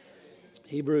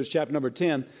Hebrews chapter number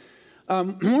 10.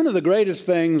 One of the greatest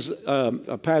things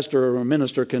a pastor or a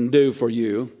minister can do for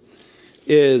you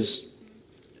is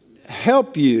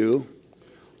help you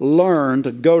learn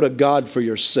to go to God for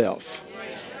yourself.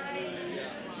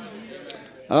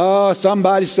 Oh,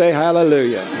 somebody say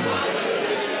hallelujah.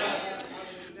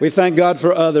 We thank God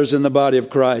for others in the body of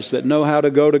Christ that know how to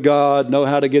go to God, know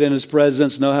how to get in His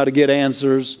presence, know how to get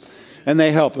answers, and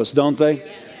they help us, don't they?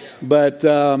 But,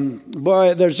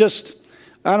 boy, there's just,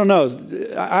 I don't know.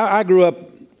 I grew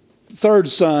up third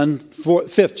son,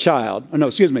 fifth child.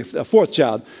 Fourth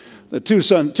child.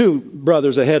 Two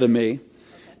brothers ahead of me.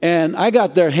 And I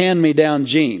got their hand-me-down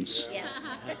jeans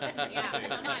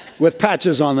with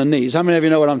patches on the knees. How many of you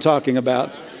know what I'm talking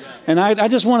about? And I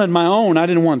just wanted my own. I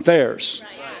didn't want theirs.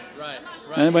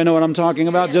 Anybody know what I'm talking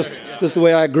about? Just the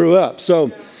way I grew up.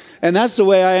 So, and that's the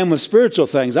way I am with spiritual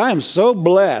things. I am so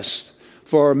blessed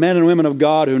for men and women of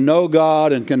God who know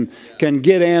God and can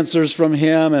get answers from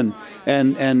Him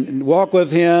and walk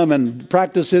with Him and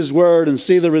practice His Word and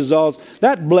see the results.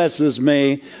 That blesses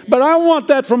me. But I want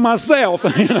that for myself,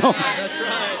 you know. That's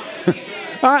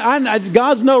right.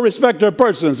 God's no respecter of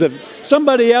persons. If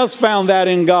somebody else found that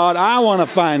in God, I want to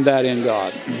find that in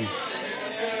God.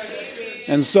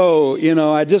 And so, you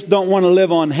know, I just don't want to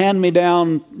live on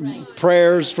hand-me-down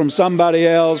prayers from somebody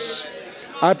else.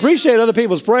 I appreciate other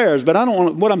people's prayers, but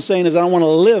what I'm saying is I don't want to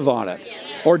live on it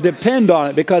or depend on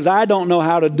it because I don't know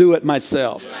how to do it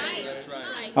myself.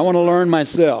 I want to learn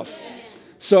myself.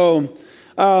 So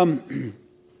I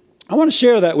want to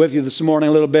share that with you this morning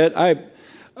a little bit. I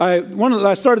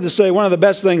started to say one of the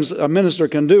best things a minister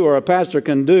can do or a pastor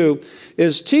can do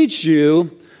is teach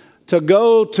you to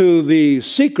go to the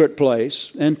secret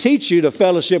place and teach you to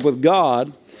fellowship with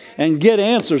God and get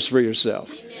answers for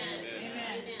yourself.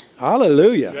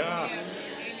 Hallelujah. Yeah.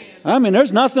 I mean,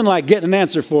 there's nothing like getting an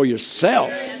answer for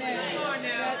yourself. Amen.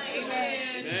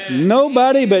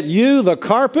 Nobody but you, the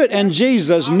carpet, and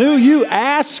Jesus knew you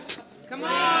asked. Come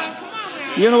on.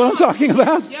 You know what I'm talking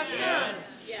about? Yes, sir.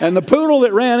 And the poodle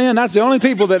that ran in, that's the only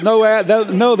people that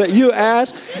know that you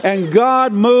asked. And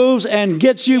God moves and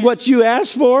gets you what you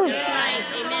asked for. That's right.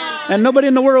 Amen. And nobody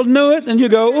in the world knew it. And you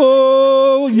go,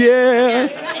 oh, yeah.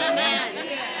 Yes.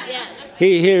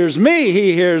 He hears me,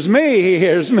 He hears me, He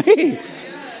hears me.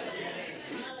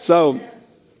 So,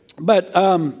 but,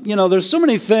 you know, there's so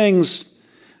many things,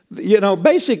 you know,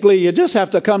 basically you just have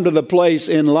to come to the place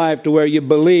in life to where you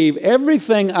believe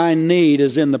everything I need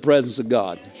is in the presence of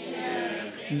God.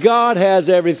 God has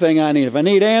everything I need. If I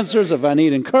need answers, if I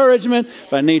need encouragement,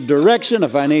 if I need direction,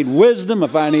 if I need wisdom,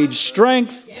 if I need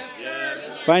strength,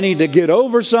 if I need to get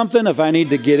over something, if I need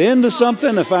to get into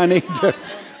something, if I need to...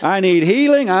 I need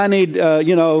healing. I need,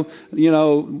 wisdom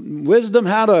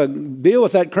how to deal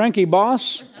with that cranky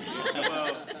boss.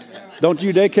 Don't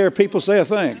you daycare people say a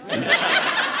thing.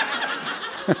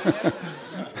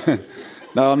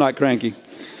 No, I'm not cranky.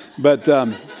 But,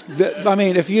 God's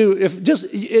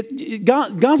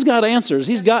got answers.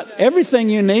 He's got everything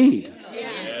you need.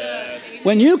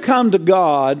 When you come to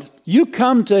God, you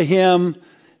come to Him,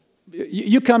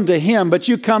 but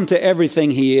you come to everything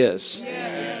He is.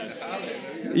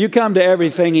 You come to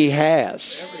everything He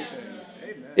has.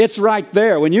 It's right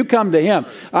there. When you come to Him,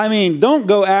 I mean, don't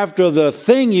go after the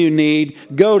thing you need,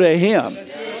 go to Him.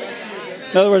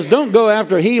 In other words, don't go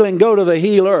after healing, go to the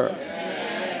healer.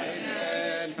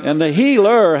 And the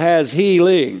healer has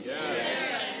healing.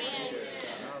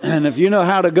 And if you know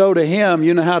how to go to Him,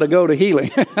 you know how to go to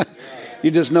healing. You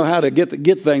just know how to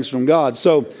get things from God.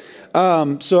 So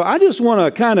I just want to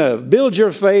kind of build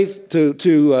your faith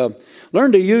to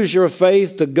learn to use your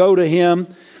faith to go to Him.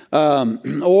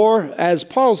 Or as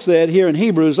Paul said here in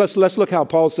Hebrews, let's look how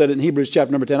Paul said it in Hebrews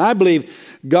chapter number 10. I believe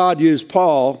God used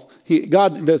Paul.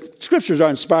 The scriptures are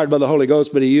inspired by the Holy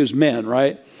Ghost, but He used men,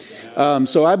 right?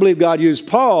 So I believe God used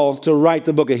Paul to write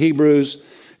the book of Hebrews.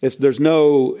 There's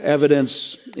no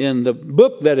evidence in the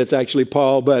book that it's actually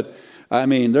Paul, but I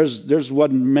mean, there's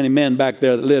wasn't many men back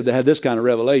there that lived that had this kind of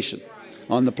revelation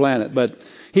on the planet. But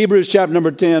Hebrews chapter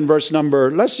number 10,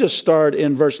 let's just start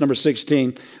in verse number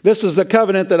 16. This is the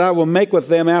covenant that I will make with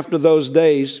them after those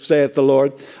days, saith the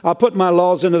Lord. I'll put my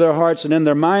laws into their hearts, and in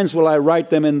their minds will I write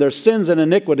them. In their sins and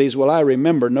iniquities will I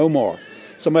remember no more.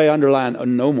 Somebody underline,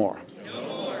 no more. No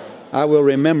more. I will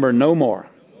remember no more.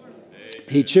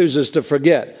 He chooses to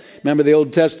forget. Remember the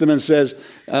Old Testament says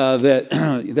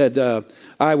that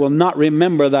I will not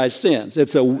remember thy sins.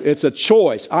 It's a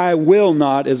choice. I will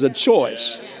not is a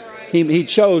choice. He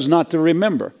chose not to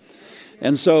remember.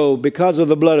 And so because of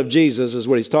the blood of Jesus is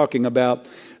what he's talking about.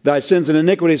 Thy sins and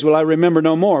iniquities will I remember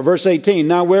no more. Verse 18,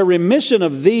 now where remission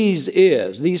of these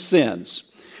sins,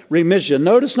 Remission.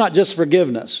 Notice not just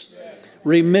forgiveness.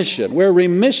 Remission. Where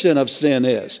remission of sin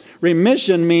is.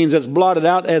 Remission means it's blotted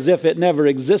out as if it never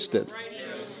existed.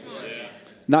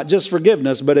 Not just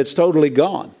forgiveness, but it's totally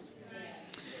gone.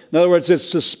 In other words,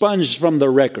 it's expunged from the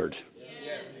record.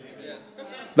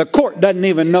 The court doesn't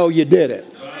even know you did it.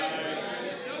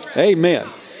 Amen.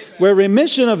 Where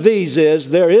remission of these is,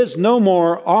 there is no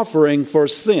more offering for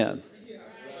sin,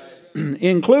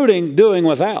 including doing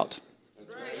without.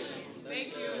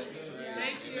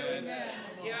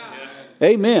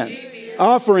 Amen.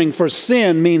 Offering for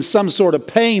sin means some sort of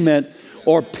payment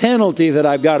or penalty that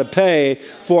I've got to pay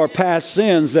for past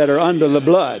sins that are under the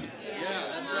blood.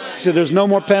 So there's no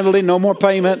more penalty, no more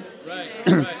payment.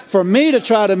 For me to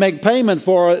try to make payment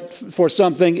for it, for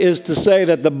something, is to say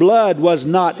that the blood was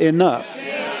not enough.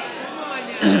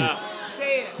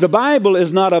 The Bible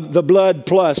is not the blood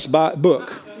plus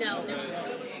book.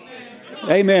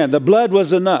 Amen. The blood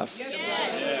was enough.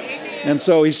 And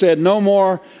so he said, no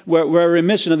more, where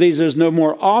remission of these, there's no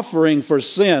more offering for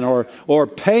sin or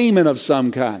payment of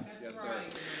some kind.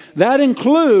 That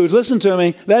includes, listen to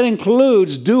me, that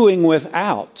includes doing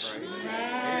without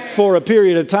for a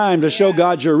period of time to show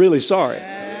God you're really sorry.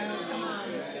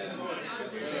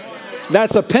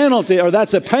 That's a penalty, or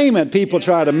that's a payment people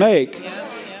try to make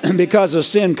because of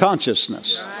sin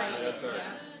consciousness.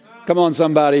 Come on,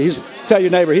 somebody. Tell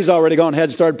your neighbor, he's already gone ahead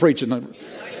and started preaching.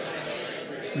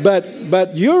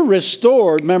 But you're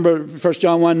restored. Remember 1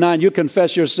 John 1:9, you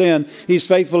confess your sin. He's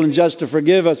faithful and just to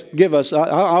forgive us. Give us.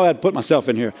 I'll have to put myself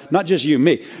in here. Not just you,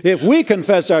 me. If we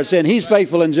confess our sin, he's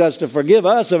faithful and just to forgive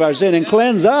us of our sin and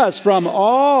cleanse us from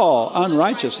all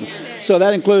unrighteousness. So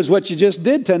that includes what you just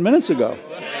did 10 minutes ago.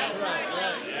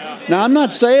 Now, I'm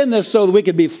not saying this so that we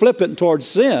could be flippant towards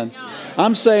sin.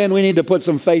 I'm saying we need to put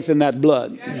some faith in that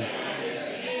blood.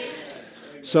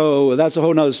 So that's a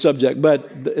whole nother subject. But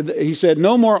he said,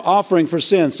 no more offering for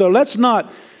sin. So let's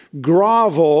not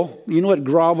grovel. You know what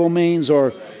grovel means?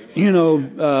 Or,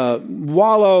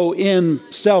 wallow in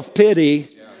self-pity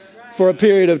for a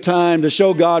period of time to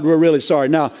show God we're really sorry.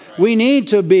 Now, we need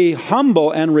to be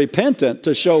humble and repentant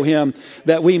to show him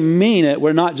that we mean it.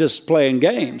 We're not just playing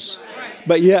games.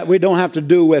 But yet we don't have to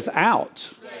do without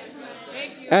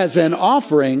as an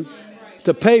offering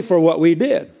to pay for what we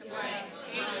did.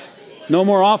 No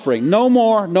more offering. No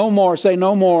more. Say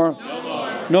no more.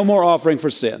 No more offering for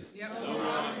sin.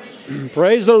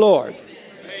 Praise the Lord.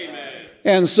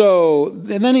 And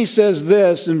then he says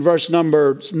this in verse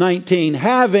number 19,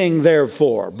 having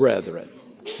therefore, brethren,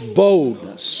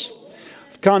 boldness.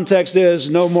 Context is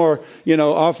no more,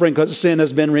 offering because sin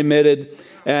has been remitted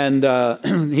and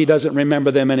he doesn't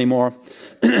remember them anymore.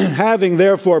 Having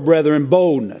therefore, brethren,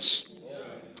 boldness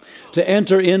to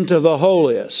enter into the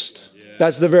holiest.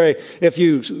 That's the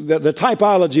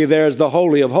typology there is the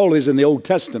Holy of Holies in the Old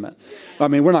Testament. I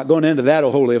mean, we're not going into that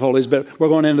Holy of Holies, but we're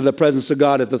going into the presence of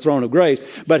God at the throne of grace.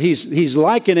 But he's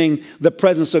likening the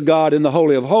presence of God in the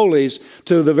Holy of Holies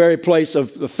to the very place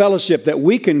of fellowship that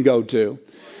we can go to,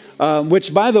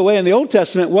 which, by the way, in the Old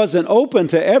Testament wasn't open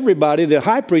to everybody. The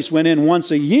high priest went in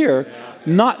once a year.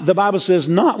 The Bible says,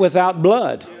 not without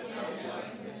blood.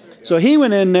 So he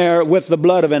went in there with the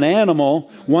blood of an animal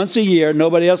once a year.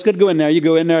 Nobody else could go in there. You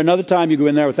go in there another time, you go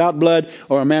in there without blood.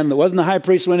 Or a man that wasn't the high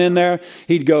priest went in there.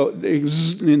 He'd go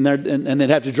in there and they'd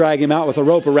have to drag him out with a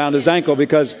rope around his ankle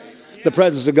because the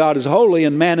presence of God is holy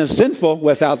and man is sinful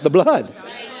without the blood.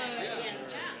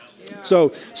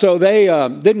 So they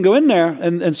didn't go in there.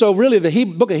 And so really the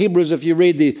book of Hebrews, if you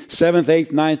read the 7th,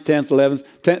 8th, 9th, 10th, 11th,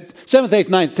 7th, 8th,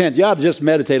 9th, 10th, you ought to just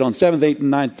meditate on 7th, 8th,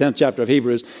 and 9th, 10th chapter of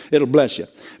Hebrews. It'll bless you.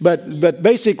 But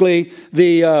basically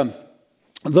the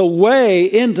way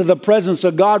into the presence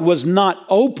of God was not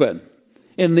open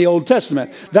in the Old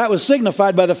Testament. That was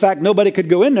signified by the fact nobody could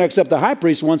go in there except the high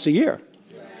priest once a year.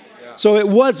 So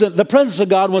the presence of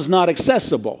God was not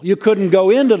accessible. You couldn't go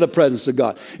into the presence of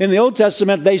God. In the Old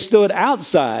Testament, they stood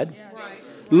outside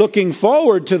looking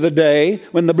forward to the day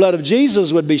when the blood of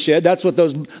Jesus would be shed. That's what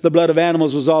the blood of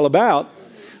animals was all about.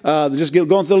 Just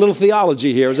going through a little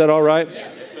theology here. Is that all right?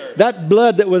 That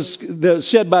blood that was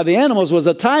shed by the animals was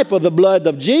a type of the blood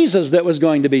of Jesus that was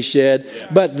going to be shed.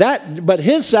 But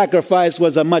his sacrifice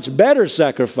was a much better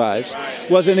sacrifice,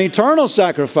 was an eternal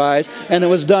sacrifice, and it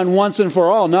was done once and for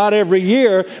all, not every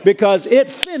year, because it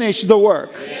finished the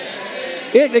work.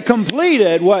 It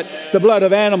completed what the blood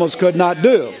of animals could not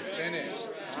do.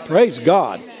 Praise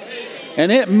God. And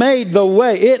it made the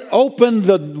way. It opened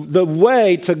the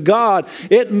way to God.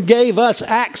 It gave us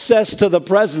access to the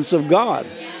presence of God.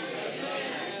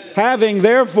 Having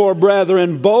therefore,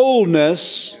 brethren,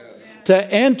 boldness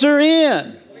to enter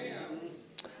in.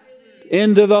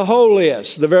 into the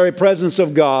holiest, the very presence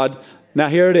of God. Now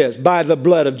here it is, by the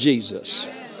blood of Jesus.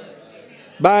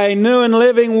 By a new and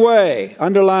living way,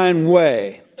 underline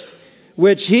way,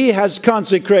 which he has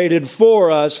consecrated for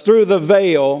us through the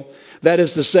veil, that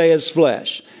is to say, his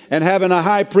flesh. And having a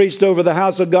high priest over the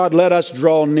house of God, let us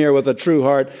draw near with a true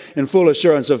heart and full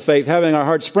assurance of faith, having our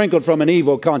hearts sprinkled from an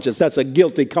evil conscience. That's a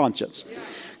guilty conscience.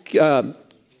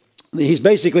 He's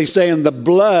basically saying the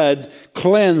blood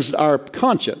cleansed our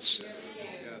conscience.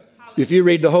 If you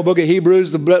read the whole book of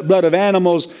Hebrews, the blood of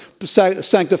animals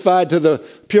sanctified to the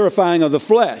purifying of the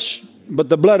flesh. But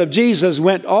the blood of Jesus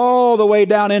went all the way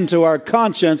down into our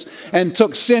conscience and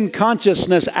took sin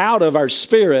consciousness out of our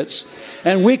spirits.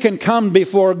 And we can come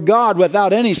before God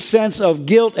without any sense of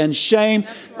guilt and shame,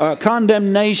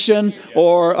 condemnation,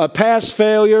 or past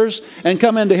failures, and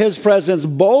come into his presence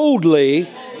boldly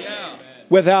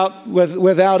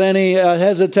without any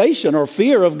hesitation or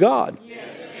fear of God.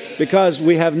 Because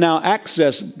we have now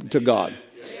access to God.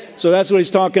 So that's what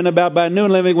he's talking about, by a new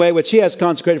and living way, which he has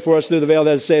consecrated for us through the veil,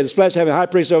 that is to say, his flesh, having a high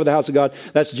priest over the house of God.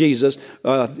 That's Jesus.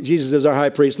 Jesus is our high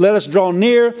priest. Let us draw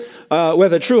near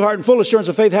with a true heart and full assurance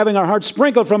of faith, having our hearts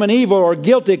sprinkled from an evil or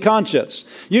guilty conscience.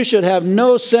 You should have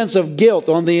no sense of guilt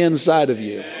on the inside of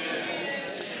you.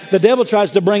 The devil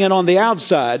tries to bring it on the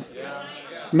outside,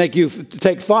 make you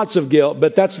take thoughts of guilt,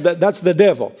 but that's the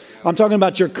devil. I'm talking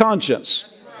about your conscience.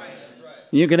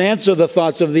 You can answer the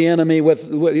thoughts of the enemy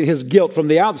with his guilt from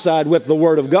the outside with the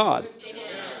Word of God.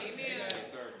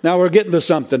 Now we're getting to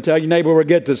something. Tell your neighbor we're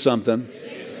getting to something.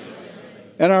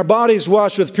 And our bodies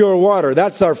washed with pure water.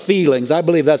 That's our feelings. I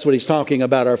believe that's what he's talking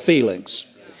about, our feelings.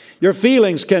 Your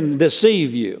feelings can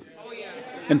deceive you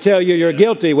and tell you you're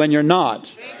guilty when you're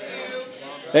not.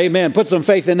 Amen. Put some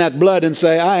faith in that blood and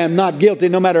say, I am not guilty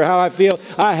no matter how I feel.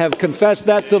 I have confessed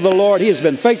that to the Lord. He has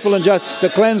been faithful and just to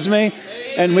cleanse me.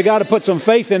 And we got to put some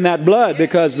faith in that blood,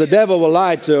 because the devil will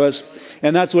lie to us.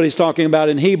 And that's what he's talking about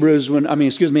in Hebrews,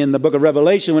 in the book of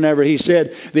Revelation, whenever he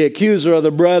said the accuser of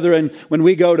the brethren, when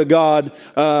we go to God,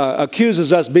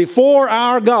 accuses us before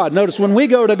our God. Notice, when we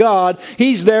go to God,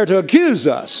 he's there to accuse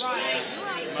us.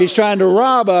 He's trying to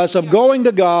rob us of going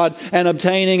to God and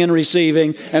obtaining and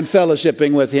receiving and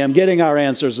fellowshipping with him, getting our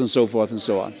answers and so forth and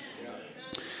so on.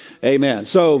 Amen.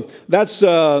 So that's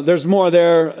there's more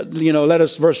there.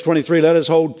 Verse 23, let us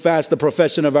hold fast the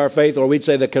profession of our faith, or we'd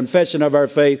say the confession of our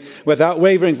faith, without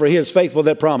wavering, for he is faithful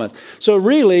that promised. So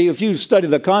really, if you study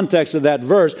the context of that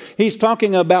verse, he's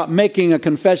talking about making a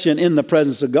confession in the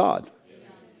presence of God.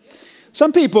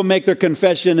 Some people make their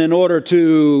confession in order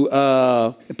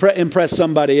to impress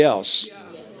somebody else,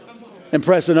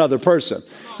 impress another person.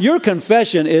 Your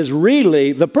confession is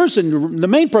really the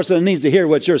main person that needs to hear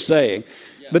what you're saying.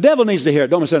 The devil needs to hear it.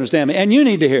 Don't misunderstand me. And you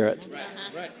need to hear it.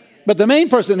 But the main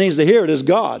person that needs to hear it is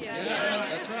God.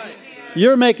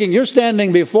 You're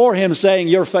standing before him saying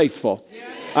you're faithful.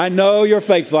 I know you're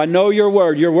faithful. I know your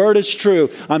word. Your word is true.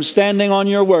 I'm standing on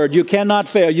your word. You cannot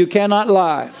fail. You cannot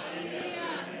lie.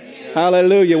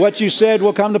 Hallelujah. What you said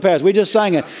will come to pass. We just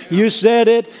sang it. You said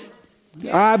it.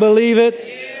 I believe it.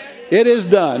 It is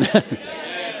done.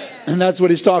 And that's what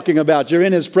he's talking about. You're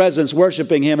in his presence,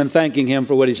 worshiping him and thanking him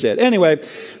for what he said. Anyway,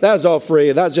 that was all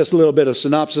free. That was just a little bit of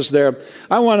synopsis there.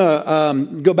 I want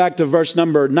to go back to verse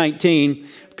number 19.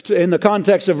 In the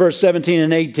context of verse 17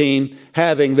 and 18,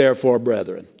 having therefore,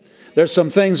 brethren. There's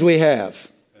some things we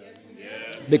have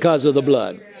because of the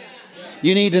blood.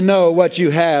 You need to know what you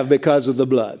have because of the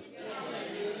blood.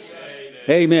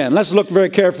 Amen. Let's look very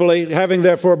carefully. Having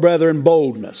therefore, brethren,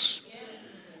 boldness.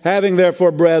 Having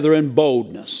therefore, brethren,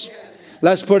 boldness.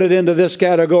 Let's put it into this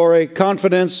category: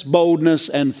 confidence, boldness,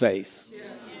 and faith.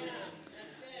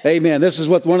 Amen. This is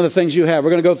one of the things you have. We're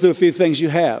going to go through a few things you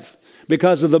have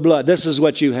because of the blood. This is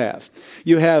what you have.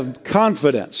 You have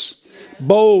confidence,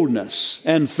 boldness,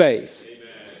 and faith.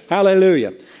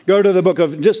 Hallelujah. Go to the book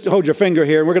of, just hold your finger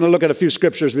here. We're going to look at a few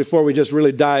scriptures before we just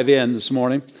really dive in this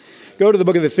morning. Go to the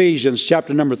book of Ephesians,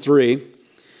 chapter number 3.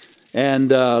 And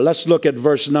let's look at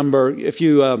verse number, if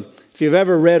you've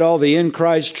ever read all the in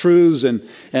Christ truths and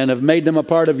have made them a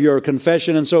part of your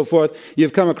confession and so forth,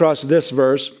 you've come across this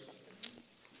verse.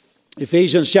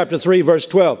 Ephesians chapter 3, verse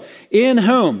 12. In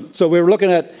whom, so we're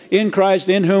looking at in Christ,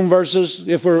 in whom verses.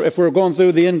 If we're going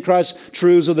through the in Christ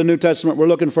truths of the New Testament, we're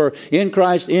looking for in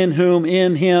Christ, in whom,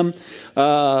 in him,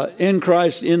 in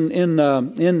Christ, in.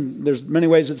 There's many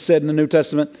ways it's said in the New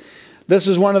Testament. This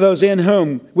is one of those in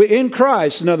whom. In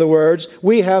Christ, in other words,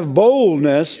 we have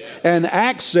boldness and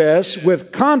access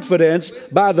with confidence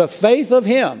by the faith of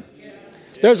him.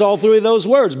 There's all three of those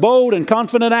words: bold and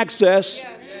confident access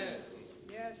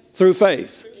through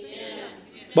faith.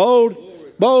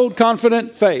 Bold,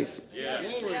 confident, faith.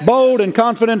 Bold and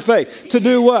confident faith. To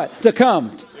do what? To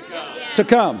come. To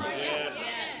come.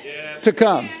 To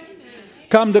come.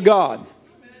 Come to God.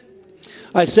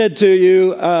 I said to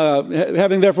you,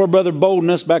 having therefore, brother,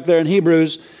 boldness, back there in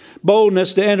Hebrews,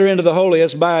 boldness to enter into the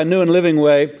holiest by a new and living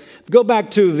way. Go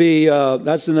back to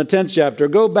that's in the 10th chapter.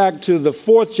 Go back to the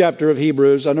 4th chapter of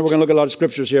Hebrews. I know we're going to look at a lot of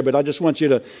scriptures here, but I just want you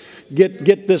to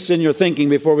get this in your thinking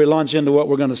before we launch into what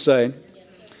we're going to say.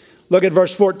 Look at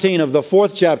verse 14 of the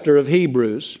 4th chapter of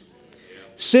Hebrews.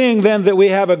 Seeing then that we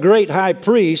have a great high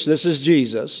priest, this is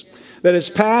Jesus, that is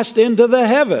passed into the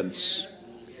heavens.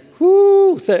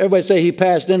 Whoo! Everybody say he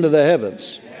passed into the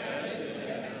heavens.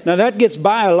 Now that gets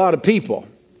by a lot of people.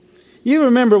 You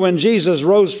remember when Jesus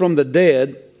rose from the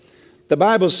dead, the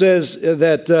Bible says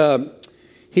that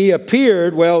he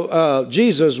appeared,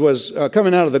 Jesus was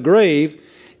coming out of the grave,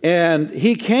 and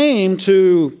he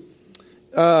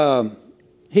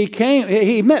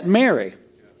met Mary.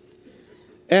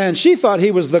 And she thought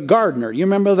he was the gardener. You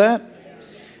remember that?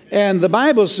 And the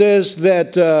Bible says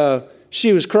that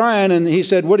she was crying, and he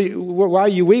said, why are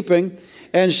you weeping?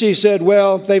 And she said,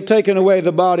 well, they've taken away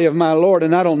the body of my Lord,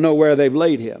 and I don't know where they've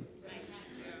laid him.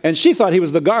 And she thought he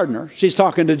was the gardener. She's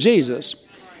talking to Jesus.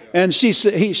 And he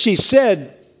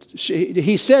said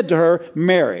to her,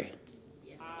 Mary.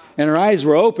 And her eyes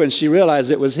were open. She realized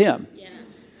it was him.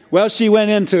 Well, she went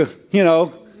in to,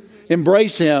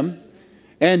 embrace him.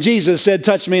 And Jesus said,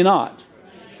 touch me not.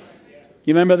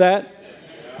 You remember that?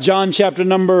 John chapter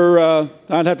number,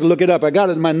 I'd have to look it up. I got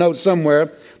it in my notes somewhere.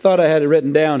 Thought I had it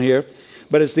written down here.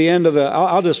 But it's the end of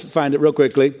I'll just find it real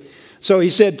quickly. So he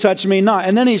said, touch me not.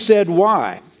 And then he said,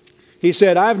 why? He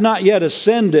said, I've not yet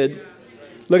ascended.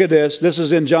 Look at this. This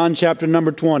is in John chapter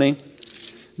number 20,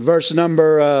 verse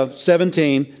number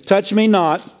 17. Touch me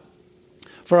not,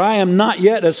 for I am not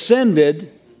yet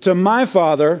ascended to my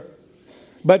Father,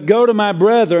 but go to my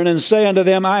brethren and say unto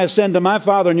them, I ascend to my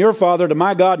Father and your Father, to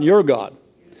my God and your God.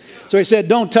 So he said,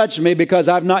 don't touch me because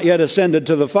I've not yet ascended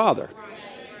to the Father.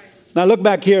 Now look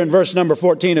back here in verse number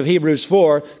 14 of Hebrews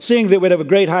 4. Seeing that we have a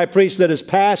great high priest that is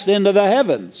passed into the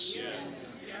heavens.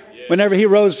 Whenever he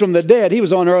rose from the dead, he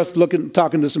was on earth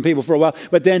talking to some people for a while.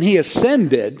 But then he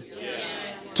ascended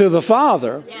to the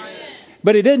Father.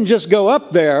 But he didn't just go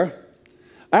up there.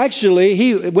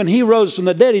 Actually, when he rose from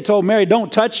the dead, he told Mary,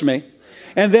 don't touch me.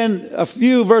 And then a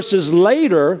few verses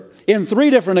later, in 3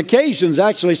 different occasions,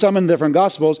 actually some in different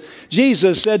Gospels,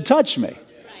 Jesus said, touch me.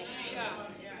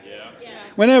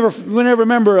 Remember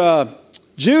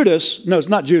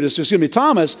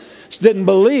Thomas didn't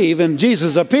believe, and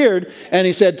Jesus appeared, and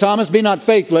he said, Thomas, be not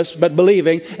faithless, but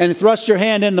believing, and thrust your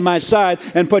hand into my side,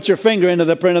 and put your finger into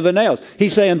the print of the nails.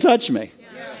 He's saying, touch me.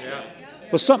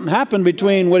 Well, something happened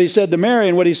between what he said to Mary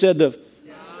and what he said to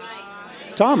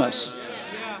Thomas.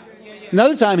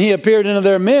 Another time he appeared into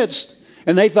their midst,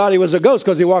 and they thought he was a ghost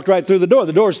because he walked right through the door.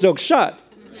 The door was still shut.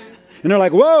 And they're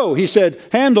like, whoa. He said,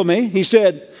 handle me. He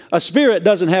said, a spirit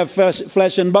doesn't have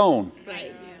flesh and bone.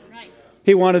 Right.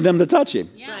 He wanted them to touch him.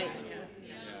 Right.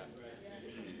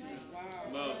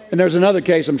 And there's another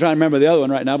case, I'm trying to remember the other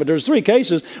one right now, but there's 3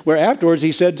 cases where afterwards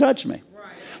he said, touch me.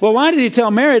 Well, why did he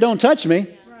tell Mary, don't touch me?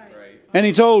 And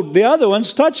he told the other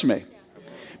ones, touch me.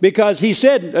 Because he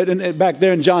said back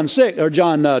there in John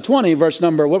 20, verse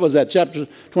number, what was that? Chapter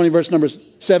 20, verse number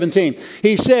 17.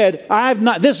 He said,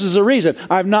 this is the reason,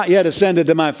 I've not yet ascended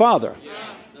to my Father.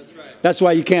 That's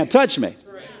why you can't touch me.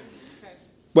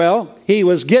 Well, he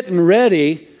was getting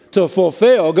ready to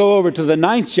fulfill. Go over to the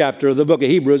 9th chapter of the book of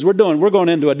Hebrews. We're going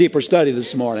into a deeper study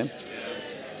this morning.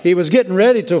 He was getting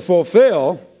ready to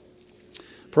fulfill.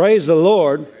 Praise the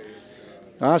Lord.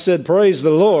 I said, praise the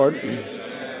Lord.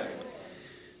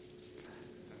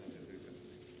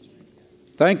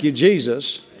 Thank you,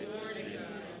 Jesus.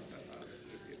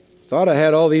 Thought I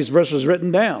had all these verses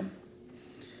written down.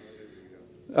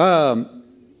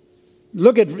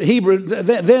 Look at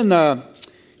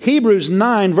Hebrews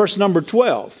 9, verse number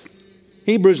 12.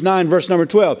 Hebrews 9, verse number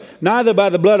 12. Neither by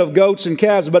the blood of goats and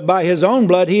calves, but by his own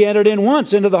blood he entered in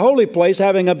once into the holy place,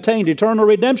 having obtained eternal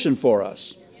redemption for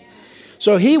us.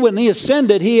 So when he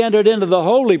ascended, he entered into the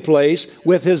holy place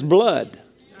with his blood.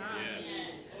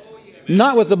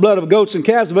 Not with the blood of goats and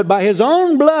calves, but by his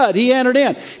own blood he entered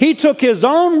in. He took his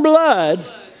own blood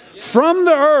from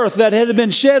the earth that had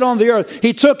been shed on the earth.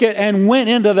 He took it and went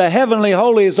into the heavenly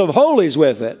holies of holies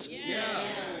with it.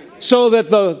 So that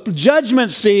the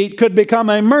judgment seat could become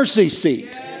a mercy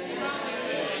seat.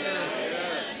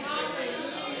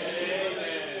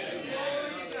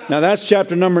 Now that's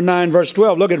chapter number 9, verse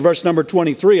 12. Look at verse number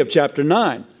 23 of chapter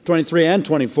 9, 23 and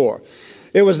 24.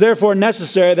 It was therefore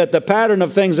necessary that the pattern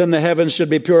of things in the heavens should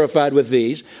be purified with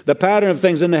these. The pattern of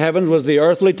things in the heavens was the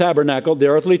earthly tabernacle, the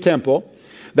earthly temple.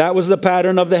 That was the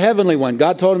pattern of the heavenly one.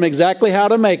 God told him exactly how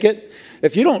to make it.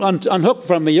 If you don't unhook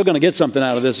from me, you're going to get something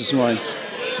out of this morning.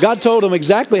 God told him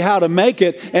exactly how to make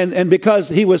it, and because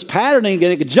he was patterning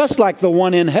it just like the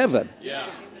one in heaven. Yeah.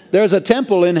 There's a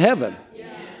temple in heaven.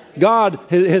 God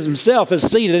himself is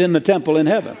seated in the temple in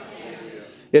heaven.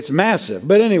 It's massive.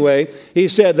 But anyway, he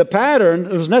said it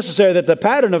was necessary that the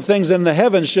pattern of things in the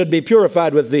heavens should be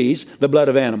purified with these, the blood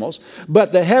of animals,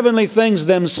 but the heavenly things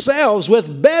themselves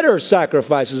with better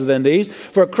sacrifices than these.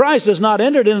 For Christ has not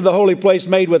entered into the holy place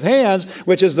made with hands,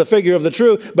 which is the figure of the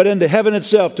true, but into heaven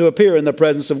itself to appear in the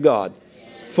presence of God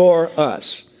for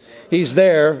us. He's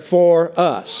there for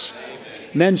us.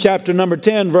 And then chapter number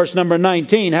 10, verse number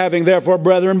 19, having therefore,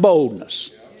 brethren,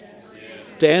 boldness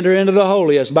to enter into the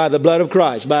holiest by the blood of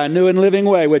Christ, by a new and living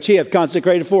way, which he hath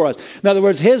consecrated for us. In other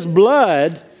words, his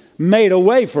blood made a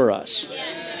way for us.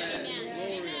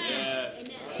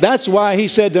 That's why he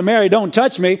said to Mary, don't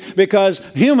touch me, because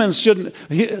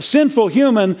sinful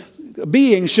human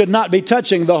beings should not be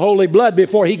touching the holy blood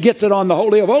before he gets it on the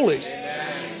Holy of Holies.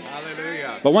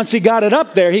 But once he got it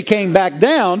up there, he came back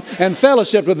down and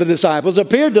fellowshiped with the disciples,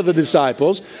 appeared to the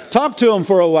disciples, talked to them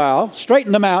for a while,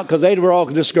 straightened them out because they were all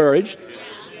discouraged,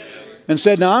 and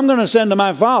said, now I'm going to send to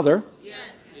my Father,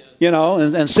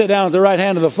 and sit down at the right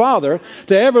hand of the Father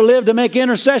to ever live to make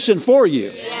intercession for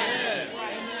you.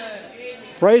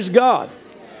 Praise God.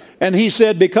 And he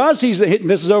said, because this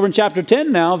is over in chapter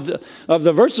 10 now of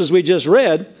the verses we just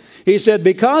read, he said,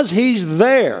 because he's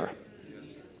there,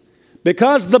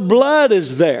 because the blood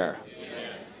is there.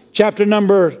 Chapter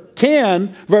number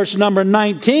 10, verse number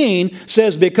 19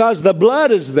 says, because the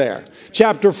blood is there.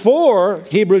 Chapter 4,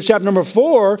 Hebrews chapter number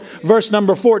 4, verse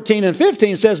number 14 and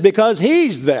 15 says, because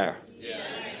he's there.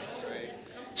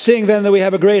 Seeing then that we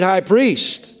have a great high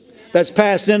priest that's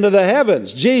passed into the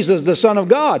heavens, Jesus, the Son of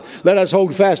God, let us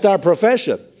hold fast our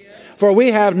profession. For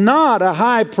we have not a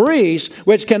high priest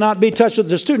which cannot be touched with.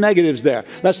 There's two negatives there.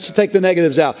 Let's take the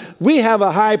negatives out. We have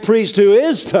a high priest who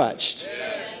is touched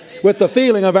with the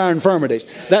feeling of our infirmities.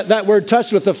 That word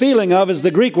touched with the feeling of is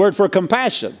the Greek word for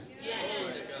compassion.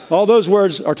 All those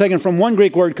words are taken from one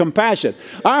Greek word, compassion.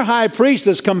 Our high priest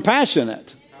is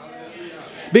compassionate.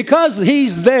 Because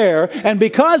he's there, and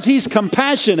because he's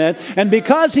compassionate, and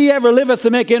because he ever liveth to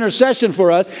make intercession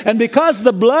for us, and because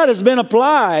the blood has been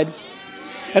applied,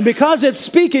 and because it's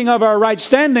speaking of our right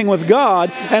standing with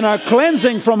God and our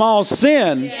cleansing from all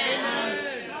sin,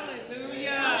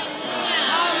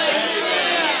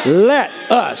 let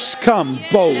us come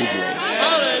boldly.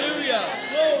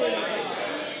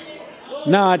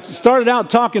 Now, I started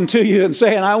out talking to you and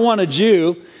saying I wanted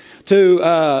to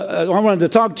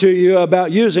talk to you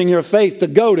about using your faith to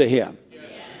go to him.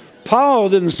 Paul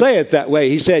didn't say it that way.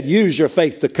 He said, use your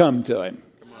faith to come to him.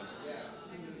 Come on.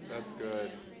 That's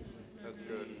good. That's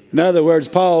good. In other words,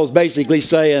 Paul's basically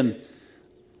saying,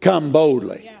 come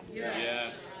boldly.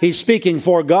 Yes. He's speaking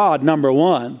for God, number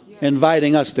one,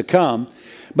 inviting us to come.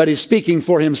 But he's speaking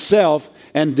for himself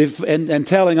and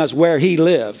telling us where he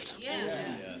lived.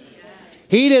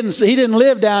 He didn't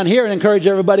live down here and encourage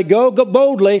everybody, go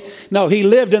boldly. No, he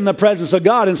lived in the presence of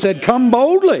God and said, come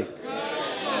boldly.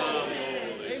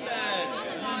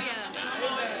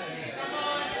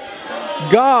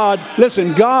 God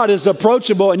is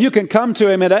approachable, and you can come to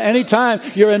him at any time.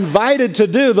 You're invited to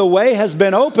do. The way has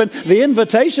been opened. The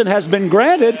invitation has been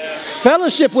granted.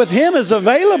 Fellowship with him is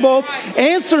available.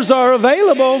 Answers are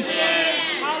available.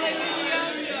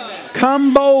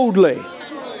 Come boldly.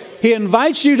 He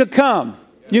invites you to come.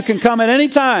 You can come at any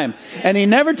time. And he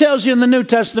never tells you in the New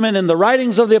Testament, in the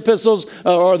writings of the epistles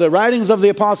or the writings of the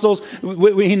apostles,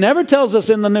 he never tells us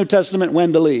in the New Testament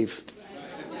when to leave.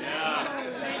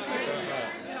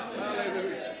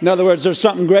 In other words, there's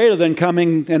something greater than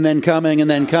coming and then coming and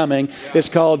then coming. It's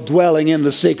called dwelling in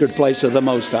the secret place of the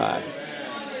Most High.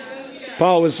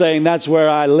 Paul was saying that's where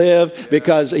I live,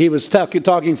 because he was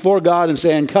talking for God and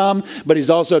saying come, but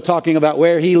he's also talking about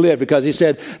where he lived, because he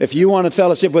said, if you want to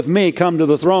fellowship with me, come to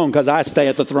the throne, because I stay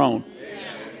at the throne.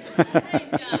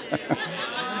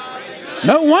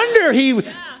 No wonder he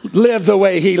lived the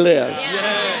way he lived.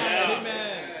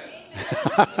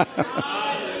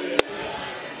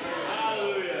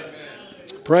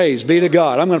 Praise be to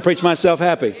God. I'm going to preach myself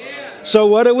happy. So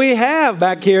what do we have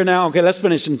back here now? Okay, let's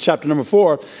finish in chapter number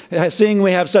 4. Seeing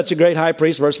we have such a great high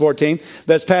priest, verse 14,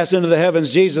 that's passed into the heavens,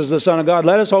 Jesus, the Son of God,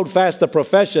 let us hold fast the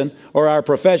profession, or our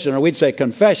profession, or we'd say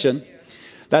confession.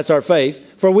 That's our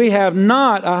faith. For we have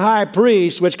not a high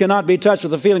priest which cannot be touched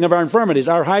with the feeling of our infirmities.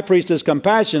 Our high priest is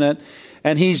compassionate,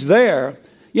 and he's there.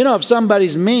 You know, if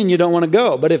somebody's mean, you don't want to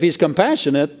go. But if he's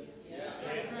compassionate,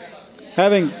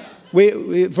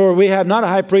 for we have not a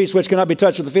high priest which cannot be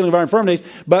touched with the feeling of our infirmities,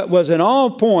 but was in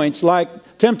all points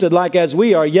tempted like as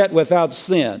we are, yet without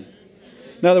sin.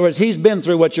 In other words, he's been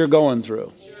through what you're going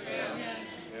through.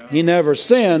 He never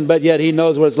sinned, but yet he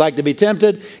knows what it's like to be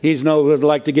tempted. He knows what it's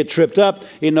like to get tripped up.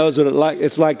 He knows what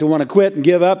it's like to want to quit and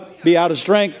give up, be out of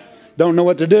strength, don't know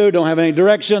what to do, don't have any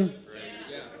direction.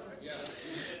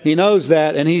 He knows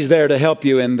that, and he's there to help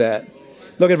you in that.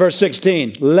 Look at verse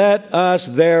 16. Let us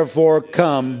therefore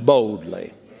come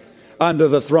boldly unto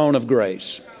the throne of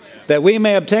grace, that we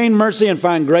may obtain mercy and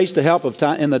find grace to help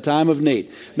in the time of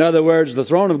need. In other words, the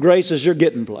throne of grace is your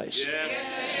getting place.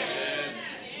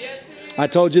 I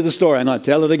told you the story. I'm going to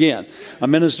tell it again. A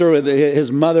minister,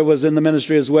 his mother was in the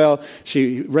ministry as well.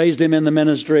 She raised him in the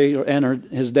ministry, and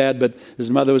his dad, but his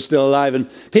mother was still alive. And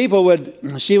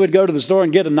she would go to the store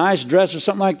and get a nice dress or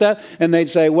something like that, and they'd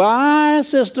say, "Why,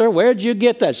 sister, where'd you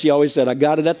get that?" She always said, "I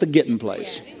got it at the getting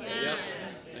place."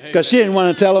 Because she didn't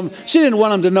want to tell them. She didn't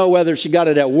want them to know whether she got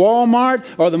it at Walmart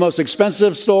or the most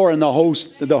expensive store in the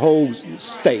whole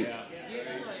state.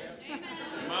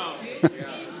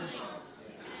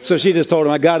 So she just told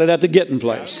him, "I got it at the getting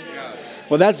place."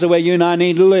 Well, that's the way you and I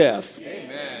need to live.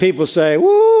 Amen. People say,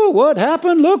 "Whoa, what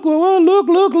happened? Look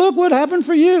what happened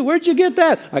for you. Where'd you get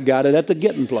that?" I got it at the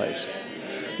getting place.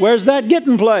 Where's that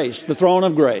getting place? The throne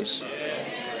of grace.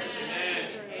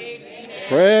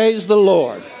 Praise the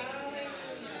Lord.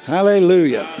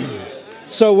 Hallelujah.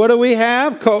 So what do we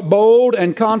have? Bold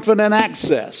and confident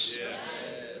access.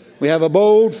 We have a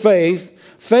bold faith.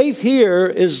 Faith here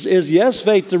is yes,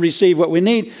 faith to receive what we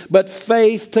need, but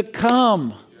faith to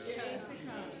come.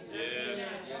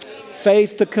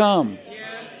 Faith to come.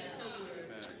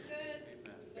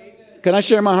 Can I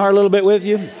share my heart a little bit with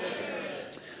you?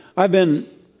 I've been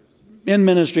in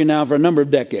ministry now for a number of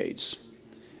decades,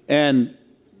 and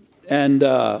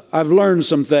I've learned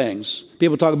some things.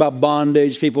 People talk about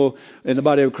bondage, people in the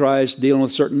body of Christ dealing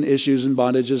with certain issues and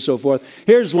bondages and so forth.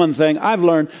 Here's one thing I've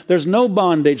learned. There's no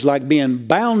bondage like being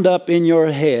bound up in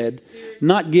your head,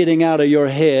 not getting out of your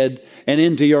head and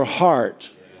into your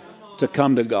heart to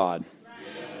come to God.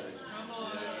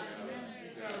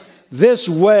 This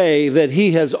way that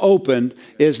He has opened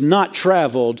is not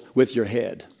traveled with your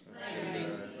head.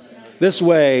 This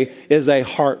way is a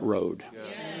heart road.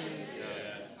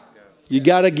 You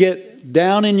got to get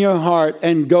down in your heart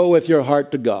and go with your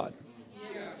heart to God.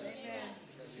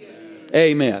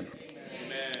 Amen.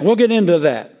 We'll get into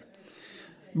that.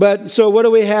 But so what do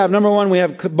we have? Number one, we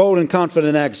have bold and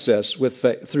confident access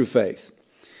through faith.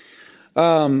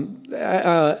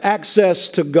 Access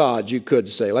to God, you could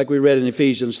say, like we read in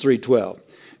Ephesians 3:12.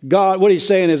 God, what he's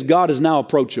saying is God is now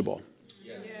approachable.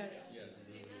 Yes.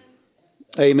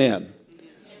 Amen.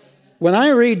 When I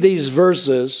read these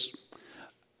verses,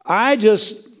 I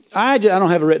don't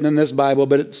have it written in this Bible,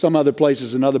 but some other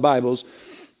places in other Bibles,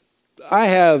 I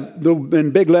have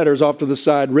in big letters off to the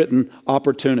side written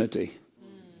opportunity.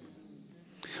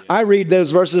 I read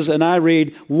those verses and I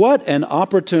read, what an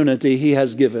opportunity He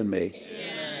has given me.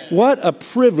 What a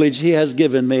privilege He has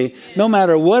given me. No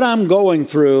matter what I'm going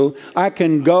through, I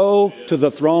can go to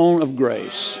the throne of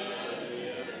grace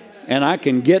and I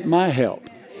can get my help.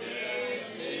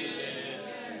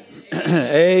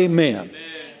 Amen.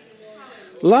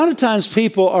 A lot of times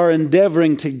people are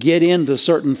endeavoring to get into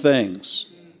certain things.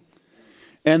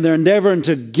 And they're endeavoring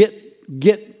to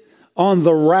get on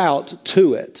the route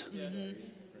to it.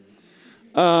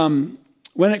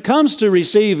 When it comes to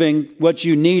receiving what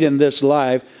you need in this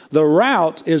life, the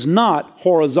route is not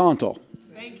horizontal.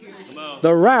 Thank you.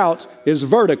 The route is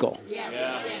vertical. Yes.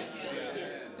 Yes.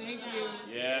 Thank you.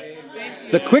 Yes.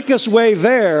 The quickest way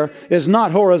there is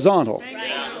not horizontal.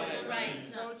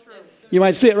 You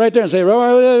might see it right there and say,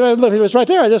 "Oh, look, it's right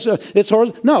there. It's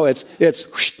horizontal." No, it's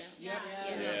whoosh.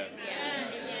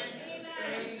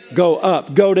 Go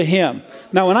up, go to Him.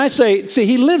 Now, when I say, see,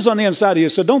 He lives on the inside of you,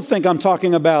 so don't think I'm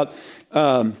talking about,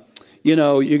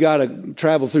 you got to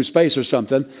travel through space or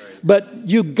something. But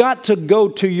you got to go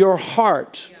to your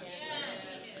heart.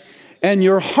 And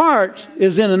your heart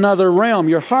is in another realm.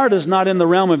 Your heart is not in the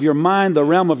realm of your mind, the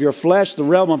realm of your flesh, the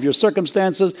realm of your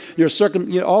circumstances,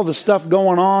 all the stuff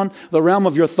going on, the realm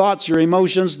of your thoughts, your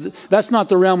emotions. That's not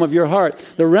the realm of your heart.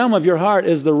 The realm of your heart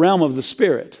is the realm of the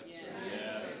Spirit.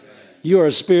 You are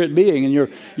a spirit being, and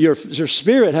your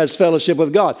spirit has fellowship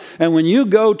with God. And when you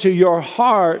go to your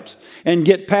heart and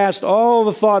get past all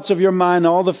the thoughts of your mind,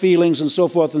 all the feelings and so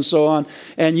forth and so on,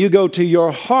 and you go to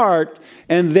your heart,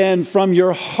 and then from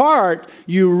your heart,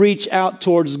 you reach out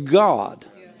towards God.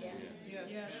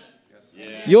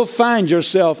 You'll find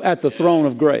yourself at the throne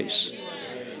of grace.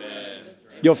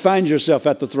 You'll find yourself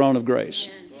at the throne of grace.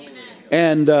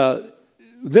 And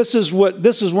this is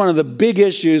one of the big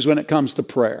issues when it comes to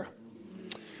prayer.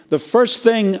 The first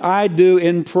thing I do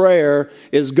in prayer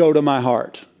is go to my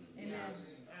heart.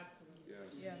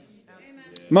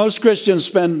 Most Christians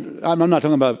spend, I'm not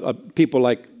talking about people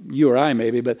like you or I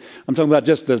maybe, but I'm talking about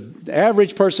just the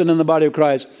average person in the body of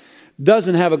Christ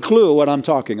doesn't have a clue what I'm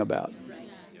talking about.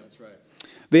 That's right.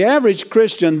 The average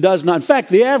Christian does not. In fact,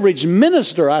 the average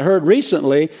minister I heard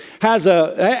recently has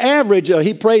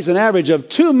he prays an average of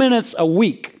 2 minutes a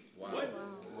week. Wow.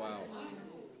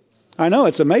 I know,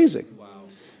 it's amazing. Wow.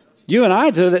 You and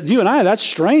I, that's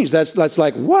strange. That's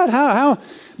like, what? How?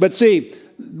 But see,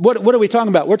 what are we talking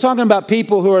about? We're talking about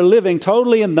people who are living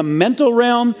totally in the mental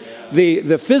realm,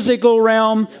 the physical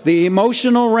realm, the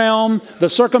emotional realm, the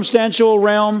circumstantial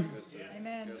realm.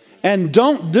 And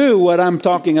don't do what I'm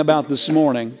talking about this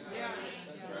morning.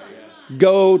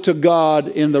 Go to God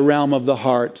in the realm of the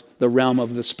heart, the realm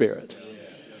of the spirit.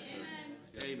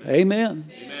 Amen.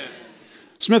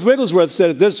 Smith Wigglesworth said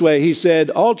it this way. He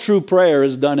said, all true prayer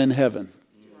is done in heaven.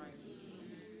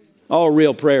 All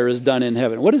real prayer is done in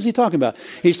heaven. What is he talking about?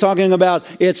 He's talking about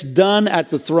it's done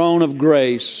at the throne of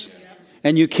grace.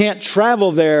 And you can't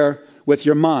travel there with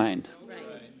your mind.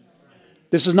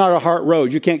 This is not a heart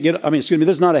road. You can't this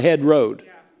is not a head road.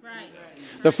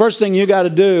 The first thing you got to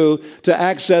do to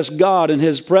access God and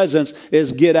His presence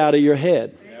is get out of your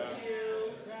head.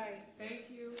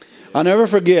 I'll never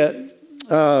forget,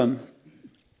 I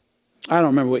don't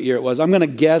remember what year it was. I'm going to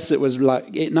guess it was like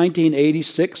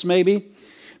 1986 maybe.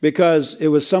 Because it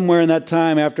was somewhere in that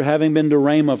time after having been to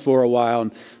Rhema for a while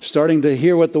and starting to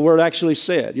hear what the Word actually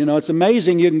said. You know, it's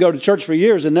amazing you can go to church for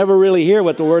years and never really hear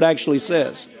what the Word actually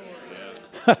says.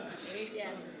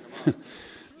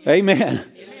 Amen.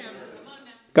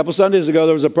 A couple Sundays ago,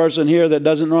 there was a person here that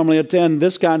doesn't normally attend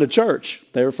this kind of church.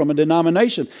 They were from a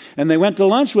denomination. And they went to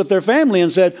lunch with their family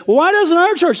and said, well, why doesn't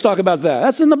our church talk about that?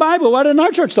 That's in the Bible. Why didn't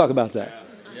our church talk about that?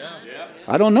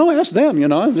 I don't know. Ask them, you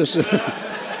know. I'm just...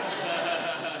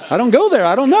 I don't go there.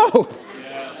 I don't know.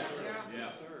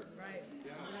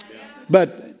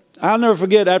 But I'll never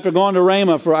forget after going to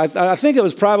Rhema for, I think it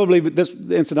was probably, this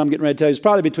incident I'm getting ready to tell you, is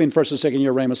probably between first and second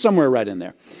year Rhema, somewhere right in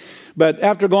there. But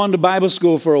after going to Bible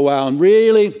school for a while and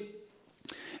really,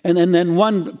 and then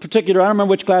one particular, I don't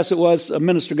remember which class it was, a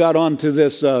minister got on to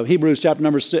this Hebrews chapter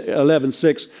number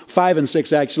 5 and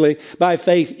 6 actually, by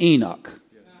faith Enoch.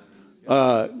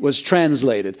 Was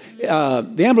translated.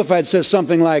 The Amplified says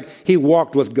something like, he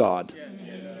walked with God.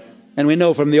 And we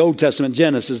know from the Old Testament,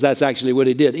 Genesis, that's actually what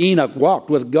he did. Enoch walked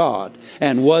with God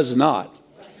and was not,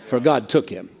 for God took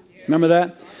him. Remember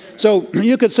that? So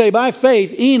you could say by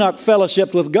faith, Enoch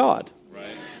fellowshiped with God.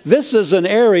 This is an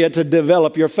area to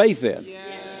develop your faith in.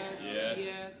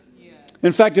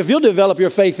 In fact, if you'll develop your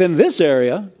faith in this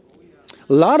area,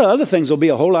 a lot of other things will be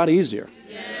a whole lot easier.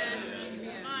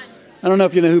 I don't know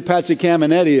if you know who Patsy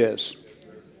Caminetti is.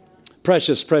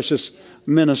 Precious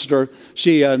minister.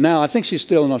 She now, I think she's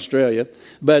still in Australia,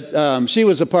 but she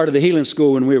was a part of the healing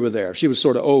school when we were there. She was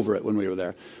sort of over it when we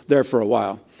were there for a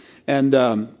while. And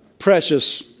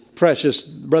precious,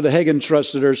 Brother Hagan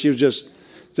trusted her. She was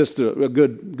just a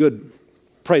good,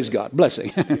 praise God,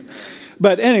 blessing.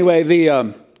 But anyway,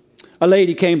 a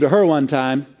lady came to her one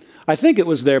time. I think it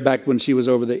was there back when she was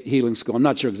over the healing school. I'm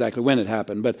not sure exactly when it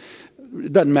happened, but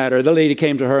it doesn't matter. The lady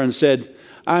came to her and said,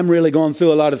 I'm really going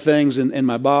through a lot of things in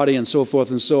my body and so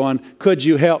forth and so on. Could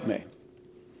you help me?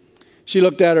 She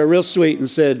looked at her real sweet and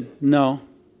said, no,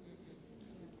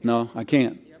 I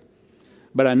can't.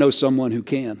 But I know someone who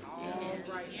can.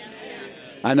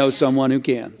 I know someone who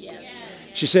can.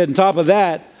 She said, on top of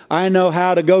that, I know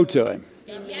how to go to him.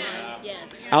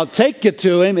 I'll take you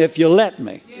to him if you let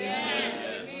me.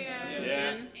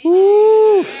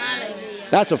 Woo.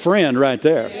 That's a friend right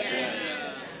there.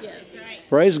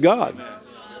 Praise God.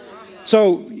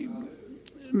 So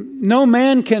no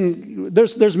man can,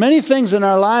 there's many things in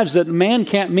our lives that man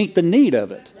can't meet the need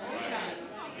of it.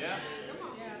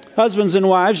 Husbands and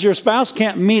wives, your spouse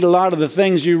can't meet a lot of the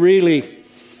things you really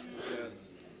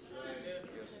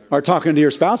are talking to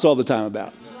your spouse all the time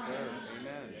about.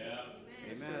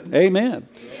 Amen.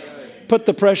 Put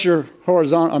the pressure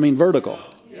vertical.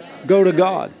 Go to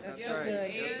God.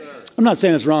 I'm not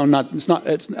saying it's wrong.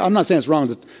 I'm not saying it's wrong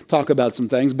to talk about some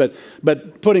things,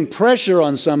 but putting pressure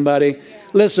on somebody.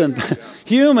 Listen,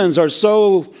 humans are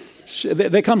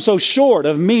they come so short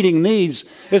of meeting needs,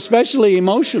 especially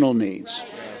emotional needs.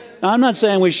 Now, I'm not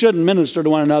saying we shouldn't minister to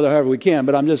one another however we can,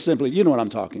 but I'm just simply, you know what I'm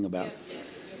talking about.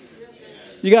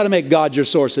 You got to make God your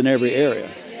source in every area.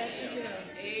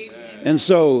 And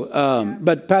so,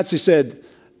 but Patsy said,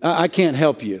 I can't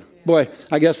help you. Boy,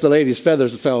 I guess the lady's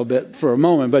feathers fell a bit for a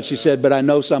moment, but she said, but I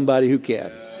know somebody who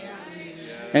can.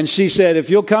 And she said, if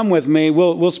you'll come with me,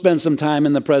 we'll spend some time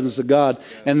in the presence of God.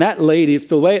 And that lady,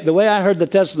 the way I heard the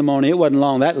testimony, it wasn't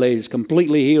long. That lady's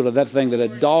completely healed of that thing that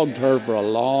had dogged her for a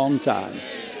long time.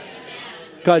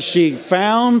 Because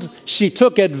she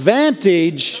took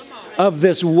advantage of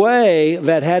this way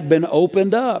that had been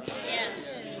opened up.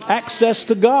 Access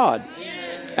to God.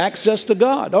 Access to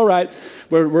God. All right.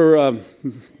 We're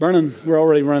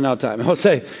already running out of time. I'll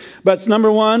say, but it's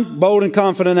number one, bold and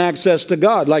confident access to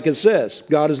God, like it says.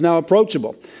 God is now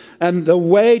approachable. And the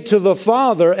way to the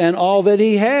Father and all that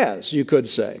He has, you could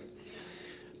say.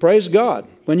 Praise God.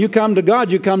 When you come to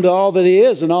God, you come to all that He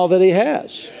is and all that He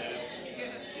has.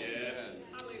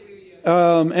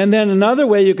 And then another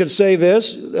way you could say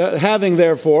this, having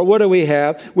therefore, what do we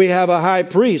have? We have a high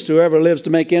priest who ever lives to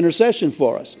make intercession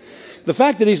for us. The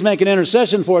fact that He's making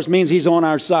intercession for us means He's on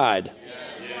our side.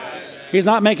 He's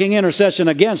not making intercession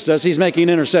against us. He's making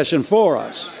intercession for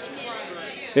us.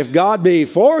 If God be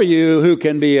for you, who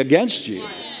can be against you?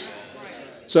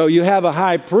 So you have a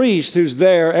high priest who's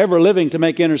there, ever living to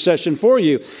make intercession for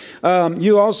you.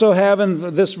 You also have,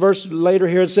 in this verse later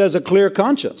here, it says, a clear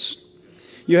conscience.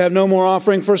 You have no more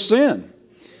offering for sin.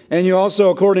 And you also,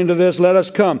 according to this, let us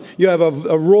come. You have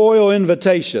a royal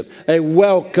invitation, a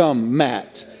welcome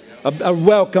mat. A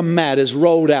welcome mat is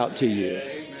rolled out to you.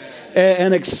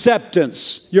 An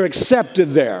acceptance. You're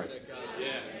accepted there.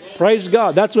 Praise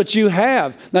God. That's what you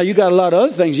have. Now, you got a lot of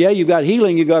other things. Yeah, you got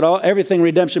healing. You got everything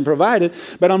redemption provided.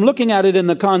 But I'm looking at it in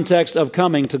the context of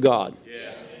coming to God.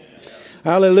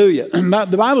 Hallelujah.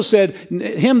 The Bible said,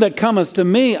 him that cometh to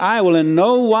me, I will in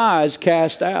no wise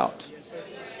cast out.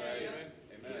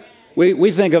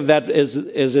 We think of that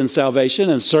as in salvation,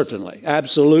 and certainly,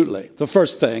 absolutely. The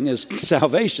first thing is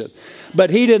salvation. But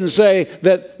he didn't say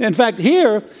that, in fact,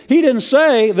 here, he didn't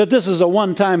say that this is a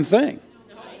one-time thing.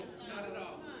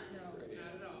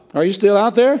 Are you still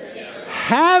out there?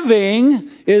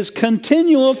 Having is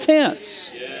continual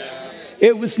tense.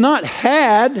 It was not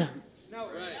had.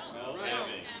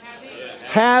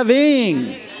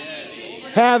 Having.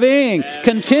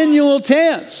 Continual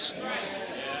tense.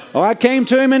 Oh, I came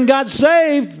to Him and got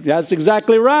saved. That's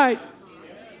exactly right.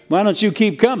 Why don't you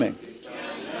keep coming?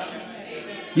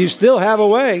 You still have a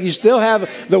way. You still have,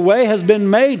 the way has been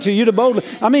made to you to boldly.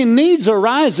 I mean, needs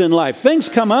arise in life. Things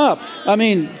come up. I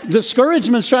mean,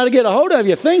 discouragements try to get a hold of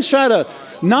you. Things try to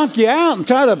knock you out and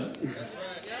try to.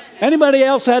 Anybody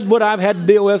else had what I've had to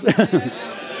deal with?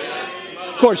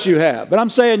 Of course you have. But I'm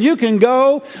saying you can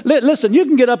go, listen, you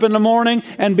can get up in the morning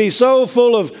and be so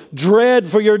full of dread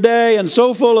for your day and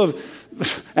so full of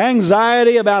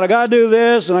anxiety about I got to do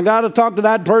this and I got to talk to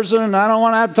that person and I don't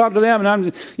want to have to talk to them. And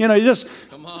you just,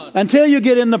 until you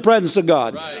get in the presence of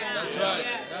God. Right. That's right.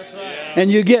 That's right.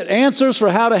 And you get answers for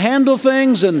how to handle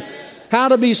things and how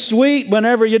to be sweet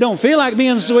whenever you don't feel like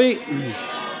being sweet.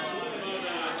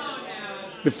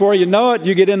 Before you know it,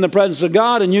 you get in the presence of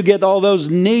God and you get all those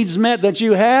needs met that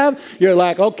you have. You're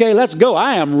like, okay, let's go.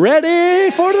 I am ready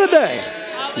for the day.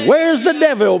 Where's the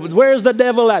devil? Where's the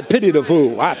devil at? Pity the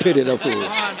fool. I pity the fool.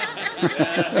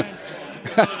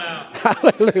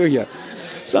 Hallelujah.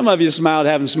 Some of you smiled,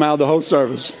 haven't smiled the whole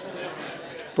service.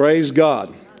 Praise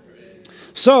God.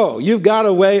 So you've got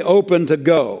a way open to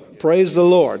go. Praise the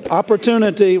Lord.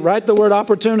 Opportunity. Write the word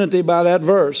opportunity by that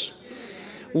verse.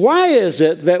 Why is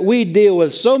it that we deal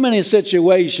with so many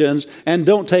situations and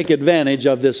don't take advantage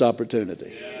of this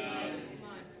opportunity?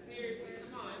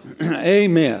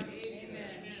 Amen.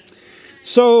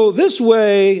 So this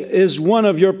way is one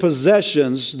of your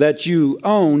possessions that you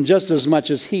own just as much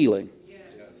as healing.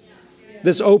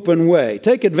 This open way.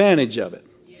 Take advantage of it.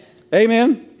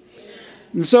 Amen.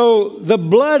 And so the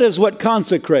blood is what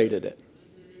consecrated it.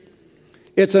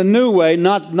 It's a new way,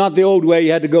 not the old way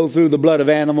you had to go through the blood of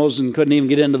animals and couldn't even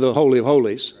get into the Holy of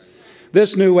Holies.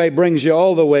 This new way brings you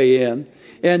all the way in,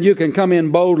 and you can come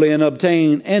in boldly and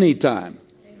obtain any time.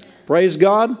 Praise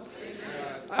God.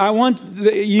 God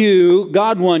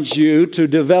wants you to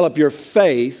develop your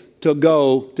faith to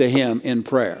go to Him in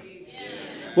prayer.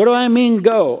 What do I mean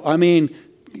go? I mean,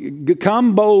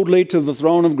 come boldly to the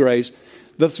throne of grace.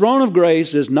 The throne of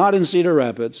grace is not in Cedar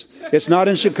Rapids. It's not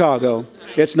in Chicago.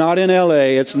 It's not in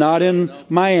LA. It's not in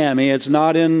Miami. It's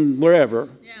not in wherever.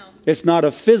 It's not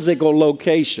a physical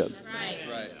location.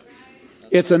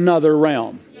 It's another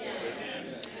realm.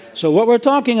 So what we're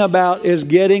talking about is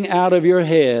getting out of your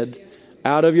head,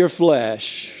 out of your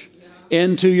flesh,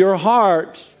 into your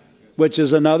heart, which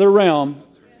is another realm.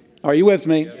 Are you with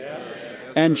me?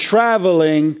 And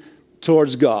traveling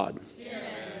towards God.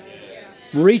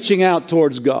 Reaching out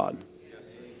towards God.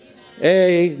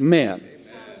 Amen.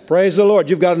 Praise the Lord.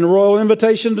 You've got a royal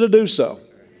invitation to do so.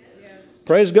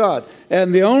 Praise God.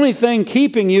 And the only thing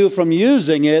keeping you from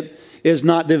using it is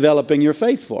not developing your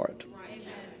faith for it.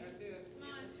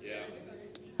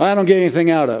 I don't get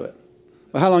anything out of it.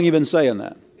 Well, how long have you been saying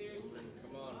that?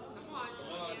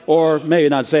 Or maybe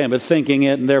not saying, but thinking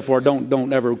it, and therefore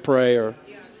don't ever pray. Or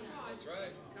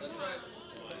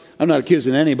I'm not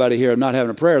accusing anybody here of not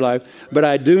having a prayer life, but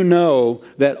I do know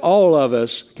that all of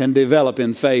us can develop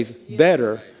in faith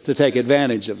better to take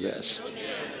advantage of this.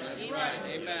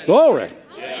 Glory.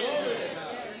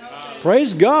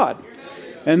 Praise God.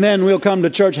 And then we'll come to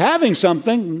church having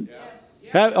something,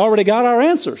 already got our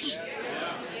answers.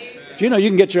 Do you know you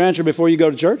can get your answer before you go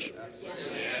to church?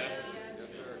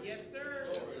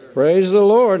 Praise the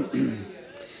Lord.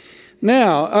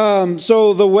 Now,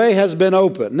 so the way has been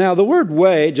opened. Now, the word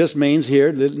way just means here,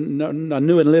 a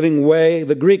new and living way,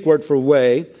 the Greek word for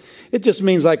way, it just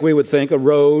means like we would think, a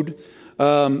road.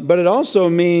 But it also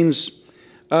means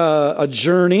a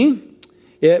journey.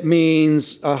 It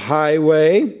means a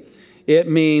highway. It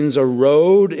means a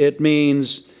road. It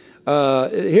means,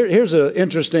 here's an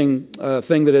interesting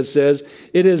thing that it says.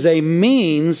 It is a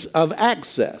means of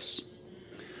access.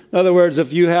 In other words,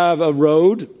 if you have a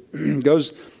road,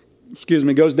 goes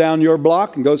down your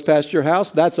block and goes past your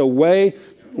house, that's a way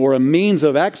or a means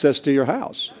of access to your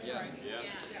house.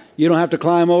 You don't have to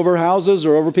climb over houses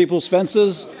or over people's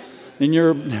fences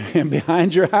and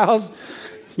behind your house.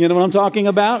 You know what I'm talking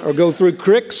about? Or go through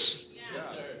creeks.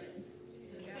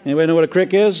 Anybody know what a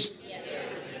creek is?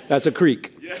 That's a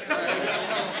creek.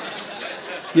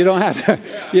 You don't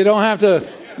have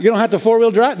to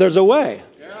four-wheel drive. There's a way.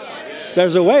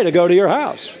 There's a way to go to your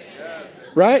house.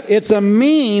 Right? It's a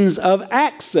means of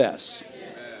access.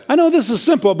 I know this is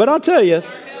simple, but I'll tell you,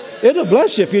 it'll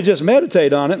bless you if you just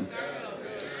meditate on it.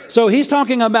 So he's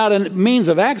talking about a means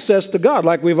of access to God,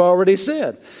 like we've already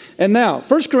said. And now,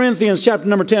 1 Corinthians chapter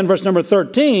number 10, verse number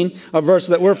 13, a verse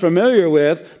that we're familiar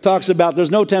with, talks about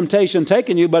there's no temptation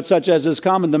taken you, but such as is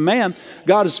common to man.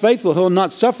 God is faithful. He'll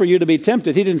not suffer you to be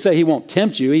tempted. He didn't say he won't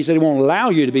tempt you. He said he won't allow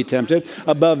you to be tempted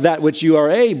above that which you are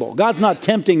able. God's not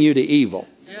tempting you to evil.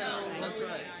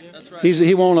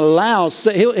 He won't allow,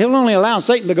 he'll only allow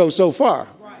Satan to go so far.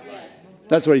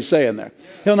 That's what he's saying there.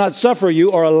 He'll not suffer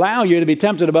you or allow you to be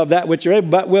tempted above that which you're able,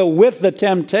 but will with the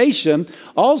temptation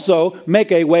also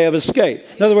make a way of escape.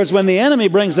 In other words, when the enemy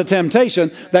brings the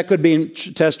temptation, that could be a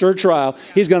test or a trial,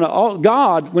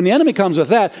 when the enemy comes with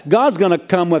that, God's going to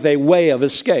come with a way of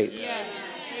escape.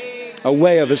 A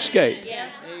way of escape.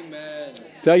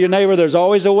 Tell your neighbor there's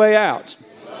always a way out.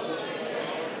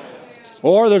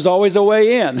 Or there's always a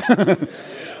way in.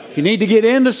 If you need to get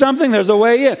into something, there's a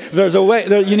way in. There's a way.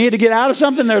 You need to get out of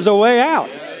something, there's a way out.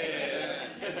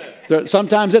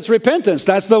 Sometimes it's repentance.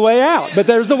 That's the way out. But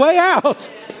there's the way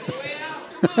out.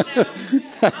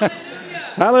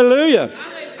 Hallelujah.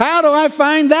 How do I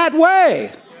find that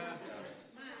way?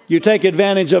 You take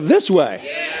advantage of this way.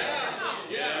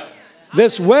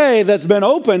 This way that's been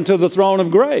opened to the throne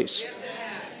of grace.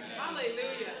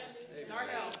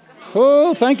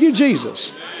 Oh, thank you,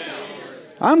 Jesus.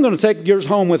 I'm going to take yours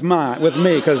home with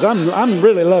me because I'm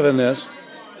really loving this.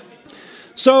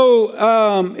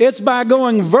 So it's by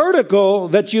going vertical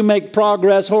that you make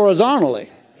progress horizontally.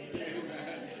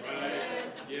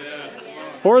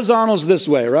 Horizontal's this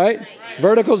way, right?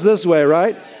 Vertical's this way,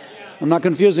 right? I'm not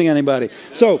confusing anybody.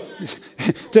 So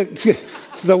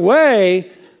the way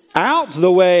out,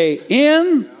 the way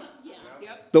in,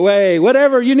 the way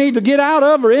whatever you need to get out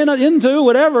of or into,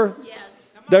 whatever,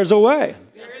 there's a way.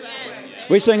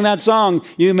 We sing that song,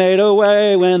 you made a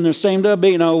way when there seemed to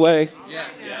be no way.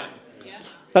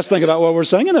 Let's think about what we're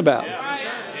singing about.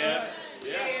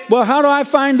 Well, how do I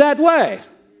find that way?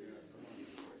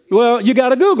 Well, you got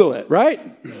to Google it, right?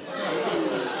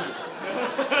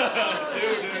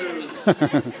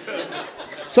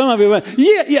 Some of you went,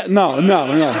 no.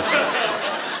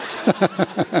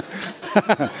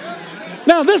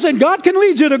 Now, listen, God can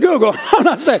lead you to Google. I'm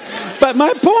not saying, but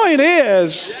my point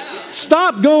is,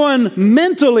 stop going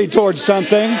mentally towards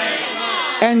something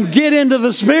and get into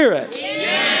the Spirit.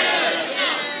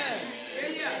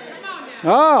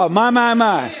 Oh,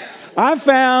 my. I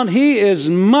found he is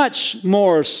much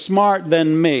more smart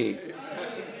than me.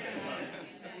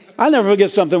 I'll never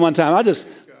forget something one time.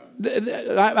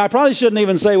 I probably shouldn't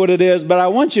even say what it is, but I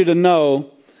want you to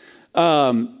know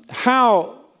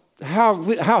how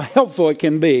helpful it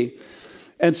can be.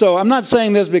 And so I'm not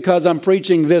saying this because I'm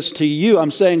preaching this to you.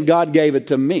 I'm saying God gave it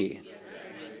to me.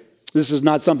 This is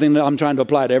not something that I'm trying to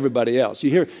apply to everybody else.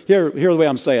 You hear the way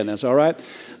I'm saying this, all right?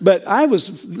 But a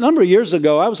number of years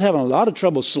ago, I was having a lot of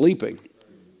trouble sleeping.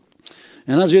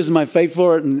 And I was using my faith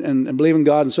for it and believing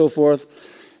God and so forth.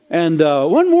 And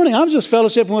one morning I was just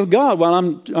fellowshipping with God while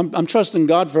I'm trusting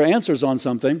God for answers on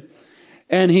something.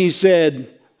 And he said,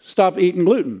 stop eating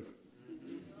gluten.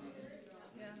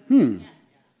 And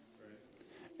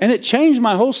it changed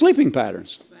my whole sleeping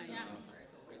patterns.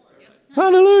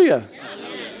 Hallelujah.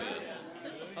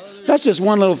 That's just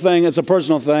one little thing. It's a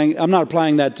personal thing. I'm not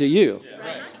applying that to you.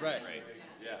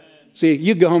 See,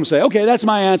 you go home and say, okay, that's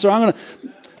my answer.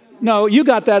 No, you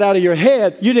got that out of your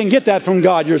head. You didn't get that from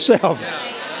God yourself.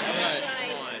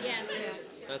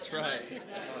 That's right.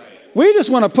 We just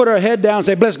want to put our head down and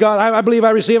say, bless God, I believe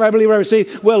I receive, I believe I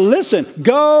receive. Well, listen,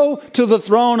 go to the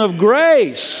throne of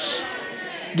grace.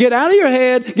 Get out of your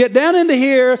head, get down into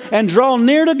here, and draw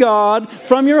near to God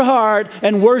from your heart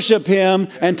and worship Him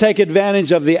and take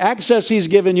advantage of the access He's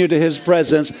given you to His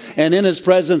presence. And in His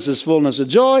presence is fullness of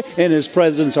joy. In His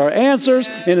presence are answers.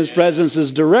 In His presence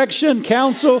is direction,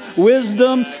 counsel,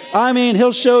 wisdom. I mean,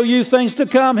 He'll show you things to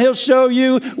come. He'll show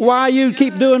you why you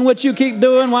keep doing what you keep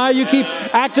doing, why you keep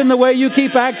acting the way you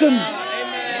keep acting.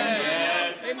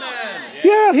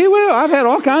 Yeah, He will. I've had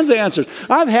all kinds of answers.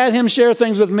 I've had Him share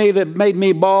things with me that made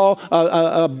me bawl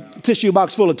a tissue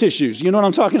box full of tissues. You know what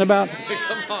I'm talking about?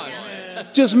 Come on.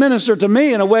 Just minister to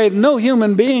me in a way no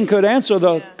human being could answer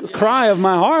the cry of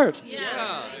my heart. Yeah,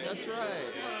 that's right.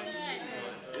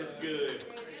 It's good.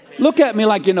 Look at me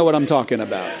like you know what I'm talking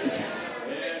about.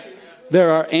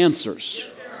 There are answers,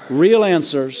 real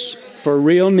answers for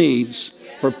real needs,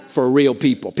 for real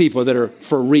people that are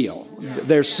for real.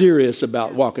 They're serious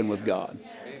about walking with God.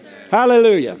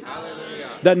 Hallelujah.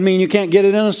 Doesn't mean you can't get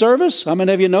it in a service. How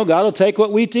many of you know God will take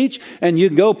what we teach and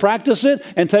you go practice it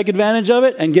and take advantage of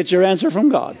it and get your answer from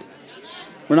God?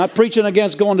 We're not preaching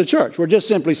against going to church. We're just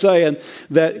simply saying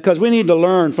that because we need to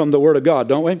learn from the Word of God,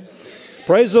 don't we?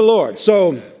 Praise the Lord.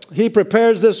 So He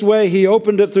prepares this way. He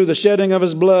opened it through the shedding of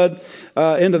His blood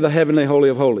into the heavenly holy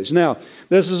of holies. Now,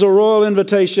 this is a royal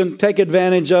invitation. Take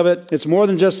advantage of it. It's more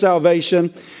than just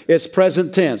salvation. It's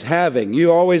present tense, having.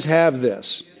 You always have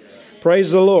this.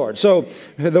 Praise the Lord. So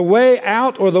the way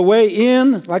out or the way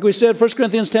in, like we said, 1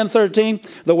 Corinthians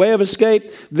 10:13, the way of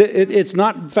escape, it's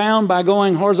not found by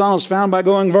going horizontal. It's found by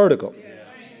going vertical.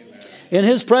 In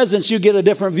His presence, you get a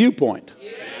different viewpoint.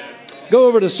 Go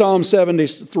over to Psalm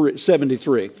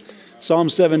 73. Psalm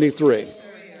 73.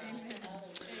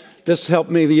 This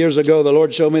helped me years ago. The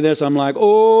Lord showed me this. I'm like,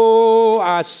 oh,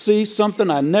 I see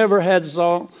something I never had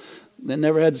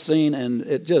seen. And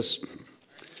it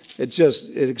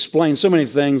explains so many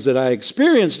things that I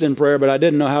experienced in prayer, but I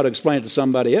didn't know how to explain it to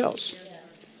somebody else.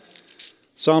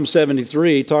 Psalm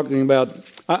 73, talking about,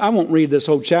 I won't read this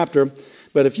whole chapter,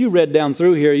 but if you read down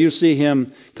through here, you see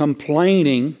him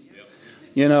complaining.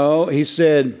 You know, he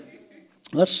said,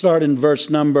 let's start in verse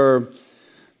number,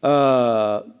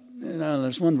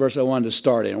 there's one verse I wanted to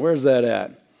start in. Where's that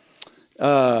at?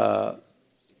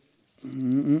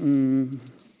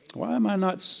 Why am I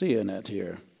not seeing it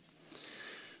here?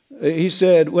 He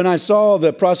said, when I saw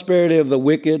the prosperity of the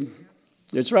wicked,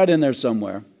 it's right in there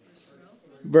somewhere.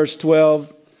 Verse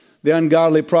 12, the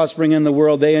ungodly prospering in the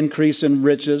world, they increase in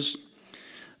riches.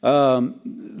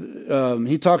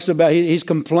 He talks about, he's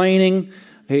complaining.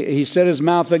 He set his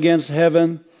mouth against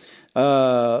heaven. He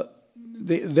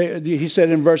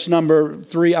said in verse number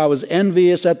 3, I was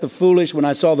envious at the foolish when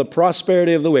I saw the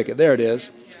prosperity of the wicked. There it is.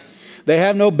 They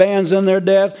have no bands in their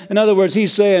death. In other words,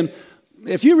 he's saying,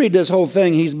 if you read this whole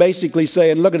thing, he's basically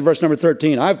saying, look at verse number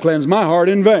 13, I've cleansed my heart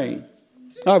in vain.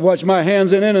 I've washed my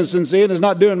hands in innocency, and it's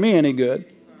not doing me any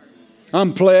good.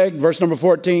 I'm plagued, verse number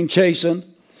 14, chastened.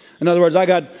 In other words, I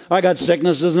got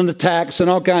sicknesses and attacks and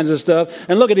all kinds of stuff.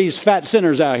 And look at these fat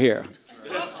sinners out here.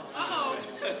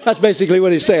 That's basically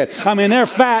what he's saying. I mean, they're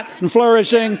fat and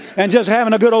flourishing and just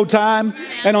having a good old time.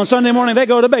 And on Sunday morning, they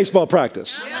go to baseball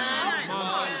practice.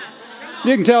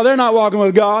 You can tell they're not walking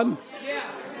with God.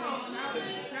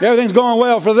 Everything's going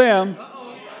well for them.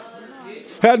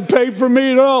 Hadn't paid for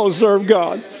me at all to serve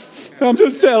God. I'm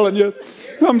just telling you.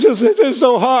 It's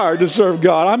so hard to serve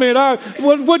God. I mean,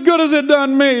 what good has it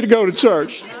done me to go to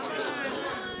church?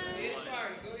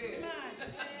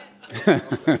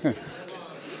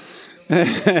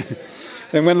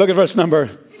 And when look at verse number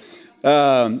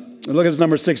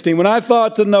 16. When I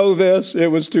thought to know this, it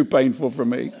was too painful for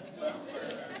me.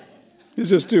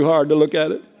 It's just too hard to look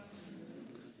at it.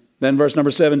 Then verse number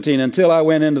 17, until I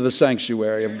went into the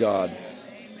sanctuary of God,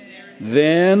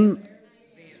 then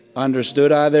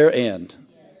understood I their end.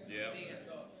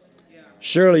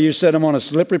 Surely you set them on a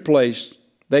slippery place.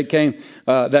 They came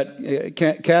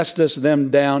that casteth them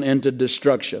down into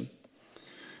destruction.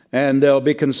 And they'll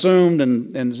be consumed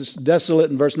and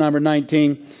desolate in verse number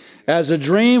 19. As a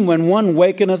dream when one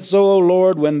wakeneth, so, O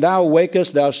Lord, when thou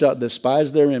wakest, thou shalt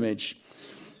despise their image.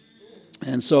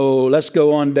 And so let's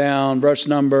go on down.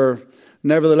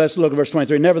 Nevertheless, look at verse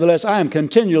 23. Nevertheless, I am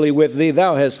continually with thee.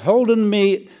 Thou hast holden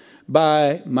me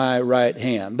by my right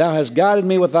hand. Thou hast guided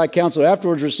me with thy counsel.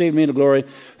 Afterwards received me into glory.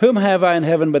 Whom have I in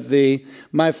heaven but thee?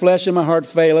 My flesh and my heart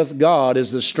faileth. God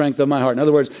is the strength of my heart. In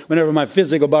other words, whenever my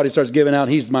physical body starts giving out,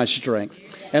 he's my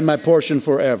strength and my portion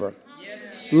forever.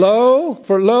 Lo,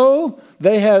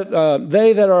 they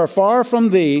that are far from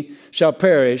thee shall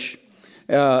perish.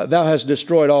 Thou hast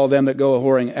destroyed all them that go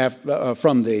a-whoring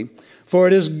from thee. For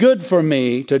it is good for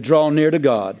me to draw near to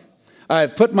God. I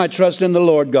have put my trust in the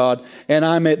Lord God, and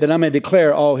that I may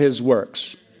declare all his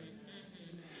works.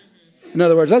 In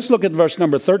other words, let's look at verse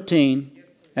number 13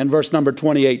 and verse number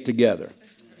 28 together.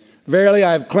 Verily,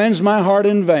 I have cleansed my heart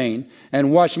in vain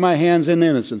and washed my hands in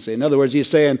innocency. In other words, he's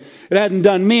saying, it hadn't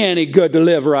done me any good to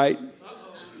live right.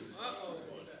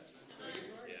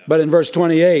 But in verse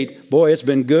 28, boy, it's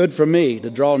been good for me to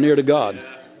draw near to God.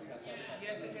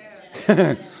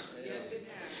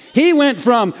 He went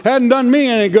from, hadn't done me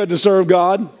any good to serve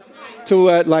God,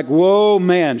 to like, whoa,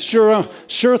 man, sure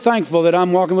thankful that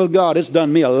I'm walking with God. It's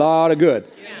done me a lot of good.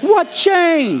 What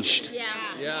changed?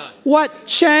 What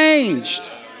changed?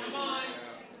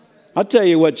 I'll tell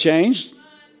you what changed.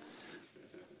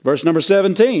 Verse number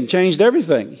 17 changed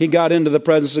everything. He got into the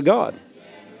presence of God.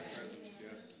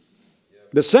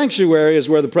 The sanctuary is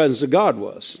where the presence of God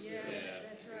was.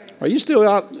 Are you still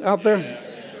out there?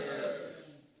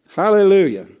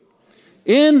 Hallelujah.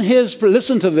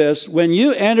 Listen to this, when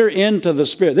you enter into the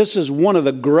Spirit, this is one of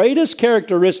the greatest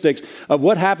characteristics of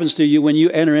what happens to you when you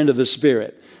enter into the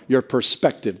Spirit. Your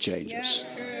perspective changes.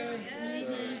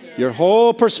 Your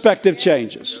whole perspective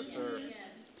changes.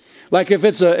 Like if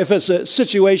it's a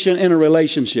situation in a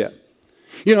relationship.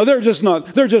 You know, they're just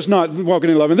not walking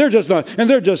in love, and and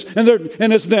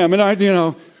it's them,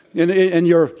 and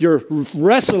you're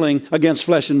wrestling against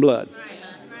flesh and blood.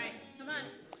 Right. Come on.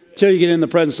 Till you get in the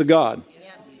presence of God.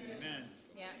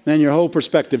 Then your whole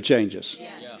perspective changes.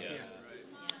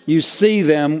 You see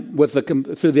them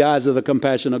through the eyes of the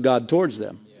compassion of God towards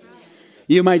them.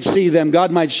 You might see them.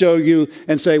 God might show you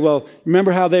and say, well,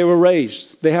 remember how they were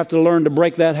raised. They have to learn to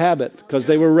break that habit because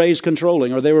they were raised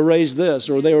controlling, or they were raised this,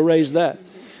 or they were raised that.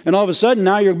 And all of a sudden,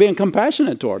 now you're being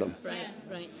compassionate toward them.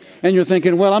 Right. And you're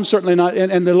thinking, well, I'm certainly not.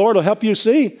 And the Lord will help you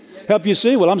see.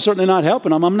 Well, I'm certainly not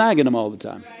helping them. I'm nagging them all the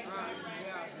time.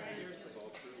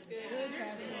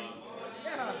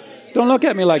 Don't look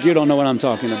at me like you don't know what I'm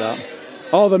talking about.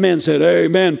 All the men said,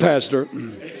 amen, Pastor.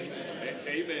 Amen,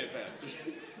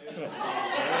 Pastor.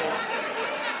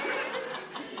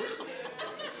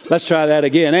 Let's try that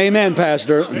again. Amen,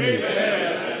 Pastor.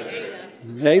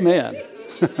 Amen.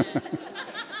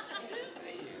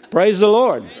 Praise the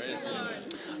Lord.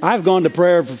 I've gone to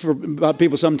prayer for about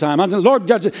people sometime. I'm Lord,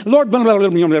 you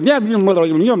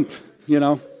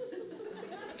know.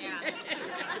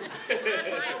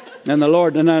 And the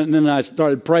Lord, and then I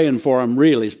started praying for him,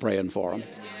 really praying for him,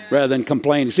 rather than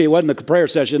complaining. See, it wasn't a prayer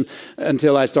session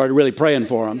until I started really praying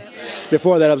for him.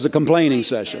 Before that, it was a complaining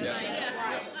session.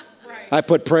 I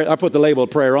put the label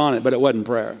prayer on it, but it wasn't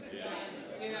prayer.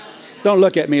 Don't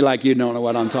look at me like you don't know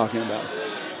what I'm talking about.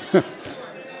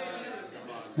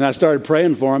 And I started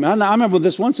praying for him. I remember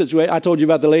this one situation. I told you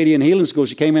about the lady in healing school.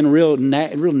 She came in real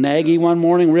naggy one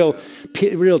morning, real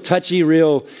touchy,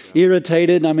 real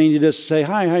irritated. I mean, you just say,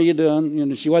 hi, how you doing? You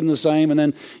know, she wasn't the same. And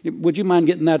then, would you mind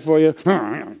getting that for you?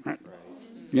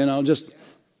 You know, just,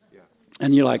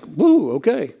 and you're like, woo,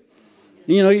 okay.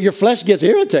 You know, your flesh gets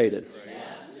irritated.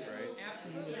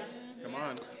 Come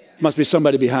on. Must be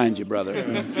somebody behind you, brother.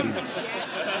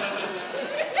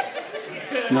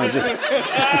 No, just...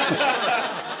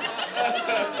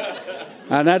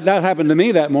 And that happened to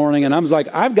me that morning, and I was like,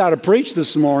 I've got to preach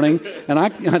this morning, and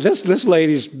this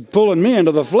lady's pulling me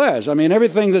into the flesh. I mean,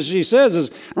 everything that she says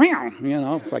is, you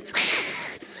know, it's like,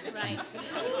 Right.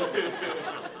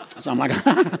 So I'm like,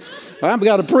 I've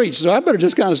got to preach, so I better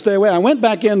just kind of stay away. I went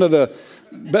back into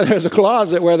there's a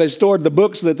closet where they stored the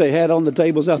books that they had on the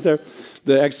tables out there,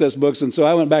 the excess books, and so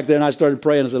I went back there and I started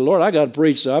praying. I said, Lord, I got to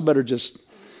preach, so I better just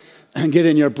get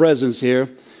in your presence here.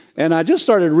 And I just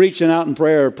started reaching out in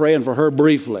prayer, praying for her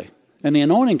briefly. And the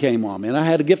anointing came on me, and I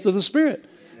had a gift of the Spirit.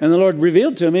 And the Lord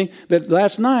revealed to me that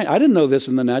last night, I didn't know this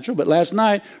in the natural, but last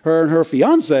night, her and her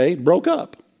fiance broke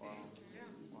up.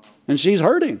 And she's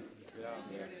hurting.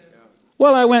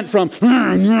 Well, I went from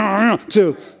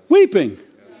to weeping.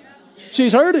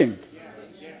 She's hurting.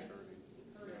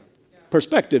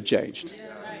 Perspective changed.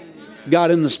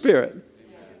 Got in the Spirit.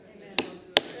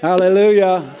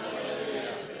 Hallelujah.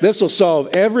 This will solve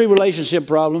every relationship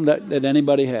problem that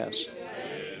anybody has.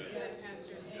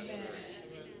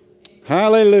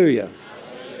 Hallelujah.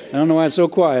 I don't know why it's so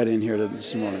quiet in here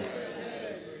this morning.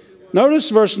 Notice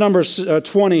verse number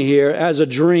 20 here, as a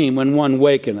dream when one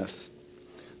wakeneth.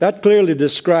 That clearly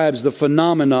describes the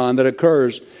phenomenon that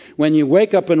occurs when you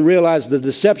wake up and realize the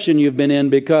deception you've been in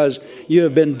because you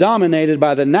have been dominated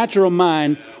by the natural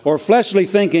mind or fleshly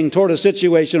thinking toward a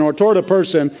situation or toward a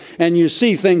person, and you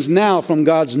see things now from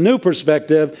God's new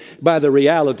perspective by the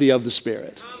reality of the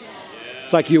Spirit.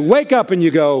 It's like you wake up and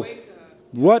you go,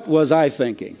 what was I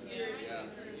thinking?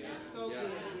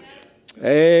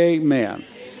 Amen.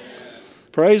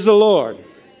 Praise the Lord.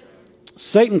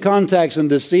 Satan contacts and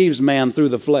deceives man through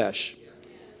the flesh.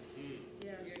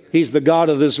 He's the god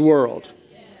of this world.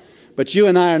 But you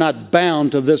and I are not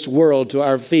bound to this world, to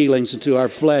our feelings, and to our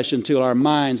flesh, and to our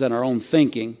minds and our own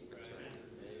thinking.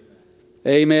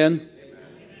 Amen.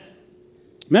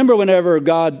 Remember whenever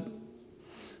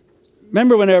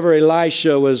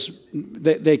Elisha was,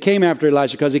 they came after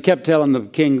Elisha because he kept telling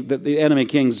the enemy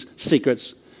king's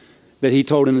secrets that he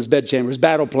told in his bedchamber, his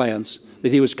battle plans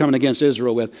that he was coming against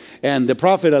Israel with. And the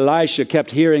prophet Elisha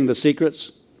kept hearing the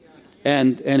secrets.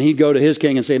 And he'd go to his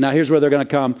king and say, now here's where they're going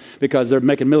to come because they're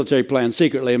making military plans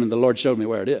secretly. And the Lord showed me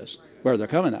where it is, where they're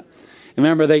coming at. And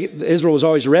remember, Israel was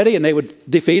always ready and they would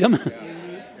defeat them.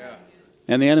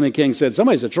 And the enemy king said,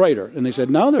 somebody's a traitor. And they said,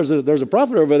 no, there's a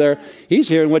prophet over there. He's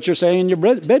hearing what you're saying in your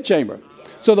bedchamber.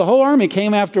 So the whole army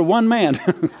came after one man.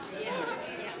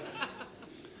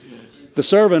 The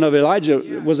servant of Elijah,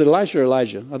 was it Elisha or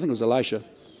Elijah? I think it was Elisha.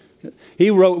 He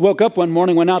woke up one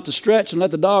morning, went out to stretch and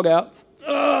let the dog out.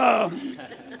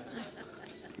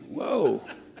 Whoa.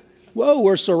 Whoa,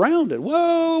 we're surrounded.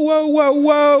 Whoa, whoa, whoa,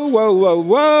 whoa, whoa, whoa,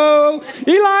 whoa.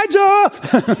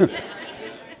 Elijah!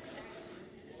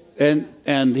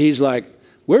 And he's like,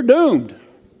 we're doomed.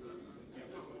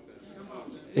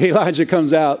 Elijah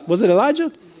comes out. Was it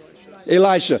Elijah?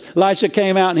 Elisha. Elisha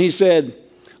came out and he said,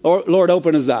 Lord,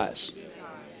 open his eyes.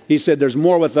 He said, there's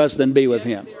more with us than be with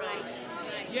him.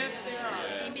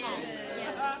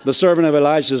 The servant of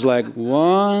Elisha is like,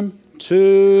 1,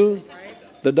 2,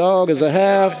 the dog is a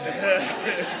half,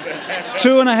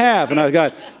 2.5. And I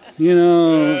got,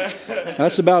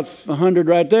 that's about 100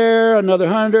 right there, another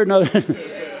 100, another.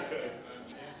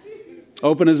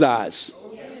 Open his eyes.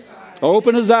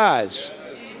 Open his eyes.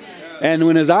 And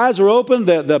when his eyes were opened,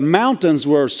 the mountains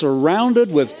were surrounded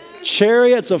with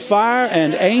chariots of fire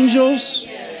and angels.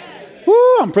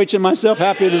 Woo, I'm preaching myself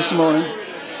happy this morning.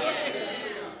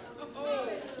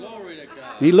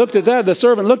 He looked at that, the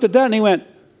servant looked at that and he went,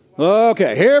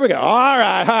 okay, here we go. All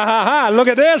right, ha, ha, ha, look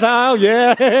at this. Oh,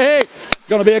 yeah, hey,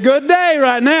 going to be a good day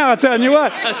right now, I'm telling you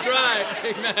what. That's right,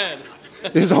 amen.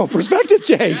 His whole perspective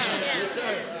changed.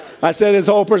 I said his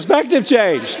whole perspective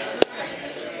changed.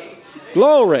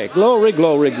 Glory, glory,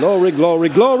 glory, glory, glory,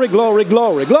 glory, glory,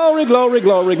 glory, glory, glory,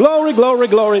 glory, glory, glory,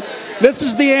 glory. This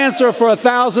is the answer for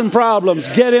 1,000 problems.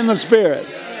 Get in the Spirit.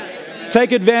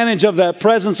 Take advantage of that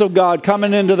presence of God,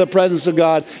 coming into the presence of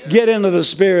God. Get into the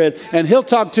Spirit, and He'll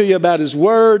talk to you about His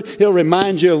Word. He'll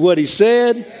remind you of what He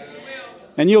said.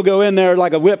 And you'll go in there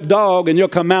like a whipped dog, and you'll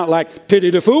come out like pity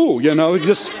the fool,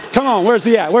 Just, come on, where's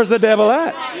he at? Where's the devil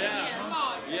at?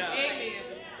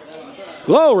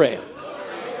 Glory.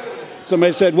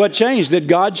 Somebody said, what changed? Did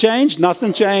God change?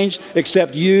 Nothing changed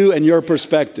except you and your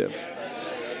perspective.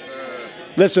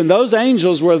 Listen, those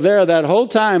angels were there that whole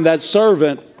time, that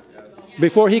servant.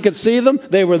 Before he could see them,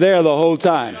 they were there the whole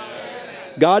time.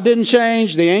 God didn't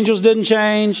change. The angels didn't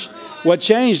change. What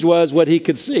changed was what he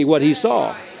could see, what he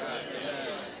saw.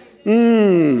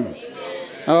 Oh,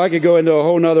 I could go into a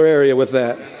whole nother area with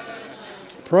that.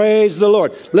 Praise the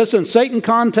Lord. Listen, Satan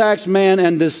contacts man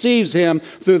and deceives him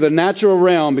through the natural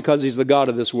realm because he's the god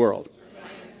of this world.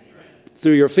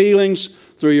 Through your feelings,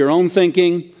 through your own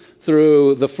thinking,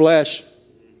 through the flesh.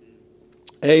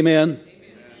 Amen.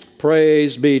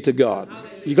 Praise be to God.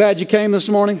 You glad you came this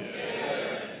morning?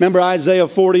 Remember Isaiah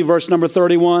 40, verse number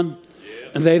 31?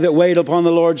 And they that wait upon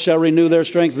the Lord shall renew their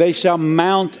strength. They shall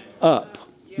mount up.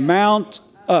 Mount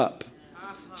up.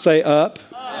 Say up.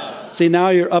 See, now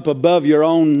you're up above your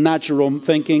own natural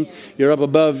thinking. You're up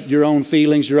above your own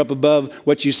feelings. You're up above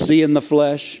what you see in the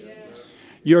flesh.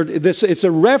 It's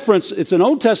a reference. It's an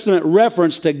Old Testament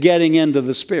reference to getting into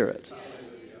the Spirit.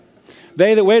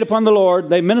 They that wait upon the Lord,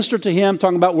 they minister to Him,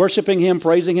 talking about worshiping Him,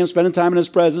 praising Him, spending time in His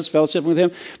presence, fellowshipping with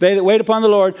Him. They that wait upon the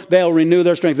Lord, they'll renew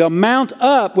their strength. They'll mount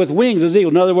up with wings as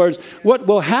eagles. In other words, what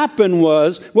will happen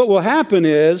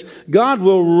is God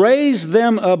will raise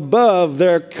them above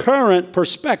their current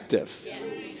perspective.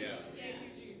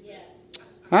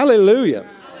 Hallelujah.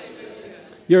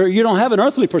 You don't have an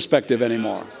earthly perspective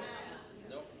anymore.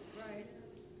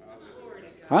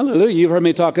 Hallelujah. You've heard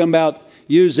me talking about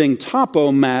using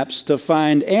topo maps to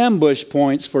find ambush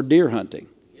points for deer hunting.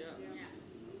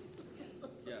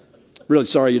 Really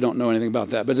sorry you don't know anything about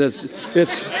that, but it's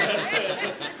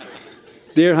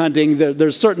deer hunting.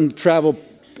 There's certain travel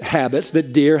habits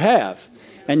that deer have.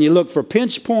 And you look for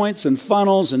pinch points and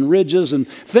funnels and ridges and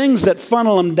things that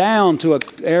funnel them down to an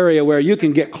area where you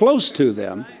can get close to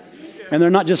them. And they're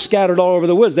not just scattered all over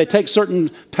the woods. They take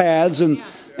certain paths.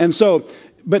 And so,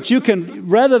 but you can,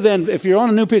 rather than, if you're on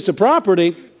a new piece of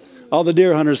property, all the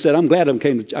deer hunters said, I'm glad I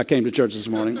came to church this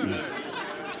morning.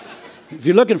 If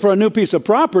you're looking for a new piece of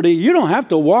property, you don't have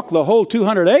to walk the whole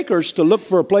 200 acres to look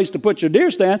for a place to put your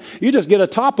deer stand. You just get a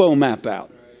topo map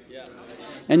out.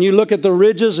 And you look at the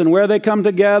ridges and where they come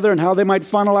together and how they might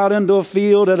funnel out into a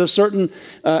field at a certain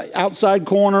outside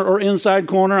corner or inside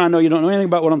corner. I know you don't know anything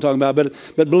about what I'm talking about,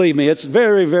 but believe me, it's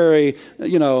very, very,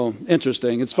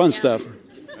 interesting. It's fun stuff.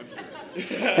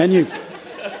 And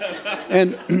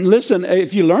listen,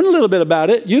 if you learn a little bit about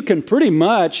it, you can pretty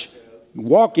much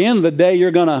walk in the day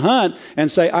you're going to hunt and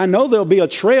say, I know there'll be a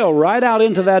trail right out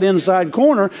into that inside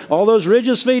corner. All those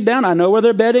ridges feed down. I know where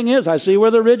their bedding is. I see where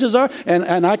the ridges are.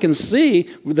 And I can see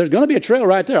there's going to be a trail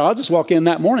right there. I'll just walk in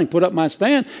that morning, put up my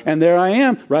stand, and there I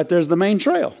am. Right there's the main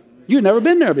trail. You've never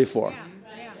been there before.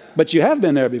 But you have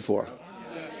been there before.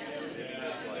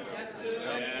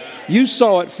 You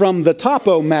saw it from the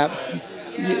topo map.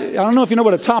 I don't know if you know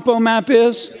what a topo map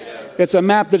is. It's a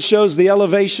map that shows the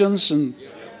elevations and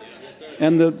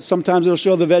sometimes it'll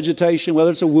show the vegetation, whether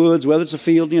it's a woods, whether it's a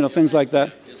field, things like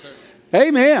that. Yes,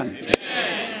 Amen.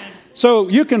 So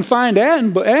you can find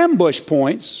ambush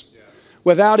points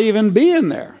without even being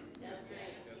there.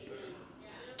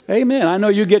 Amen. I know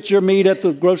you get your meat at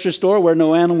the grocery store where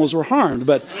no animals were harmed,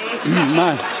 but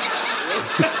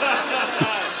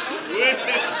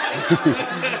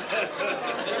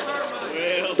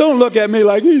don't look at me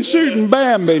like he's shooting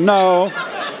Bambi. No.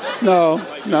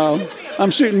 I'm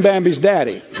shooting Bambi's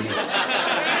daddy.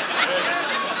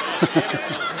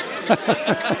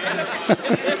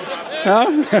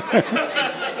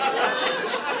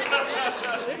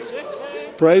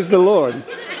 Praise the Lord.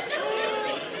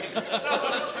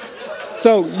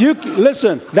 So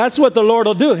listen, that's what the Lord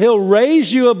will do. He'll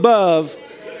raise you above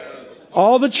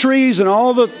all the trees and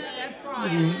all the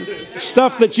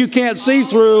stuff that you can't see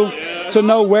through to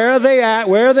know where are they at,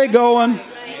 where are they going,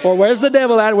 or where's the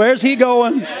devil at, where's he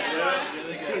going?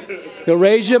 He'll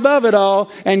raise you above it all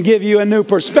and give you a new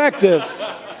perspective.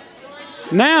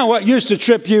 Now what used to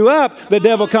trip you up, the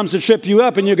devil comes to trip you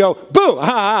up and you go, boo, ha, ha,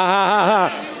 ha, ha,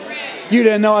 ha. You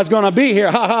didn't know I was going to be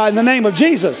here, ha, ha, in the name of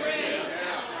Jesus.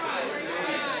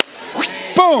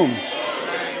 Boom.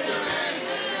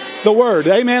 The word,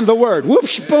 amen, the word.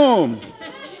 Whoosh, boom.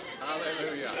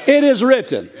 It is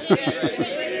written.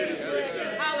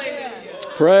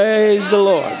 Praise the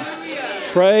Lord.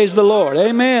 Praise the Lord.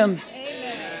 Amen.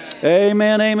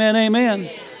 Amen, amen, amen.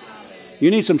 You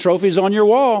need some trophies on your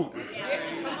wall.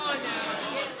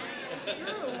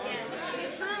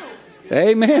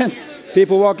 Amen.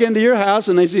 People walk into your house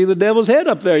and they see the devil's head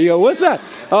up there. You go, what's that?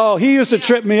 Oh, he used to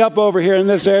trip me up over here in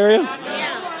this area.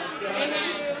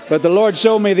 But the Lord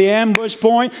showed me the ambush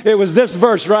point. It was this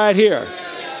verse right here.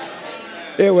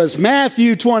 It was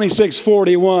Matthew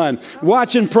 26:41.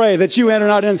 Watch and pray that you enter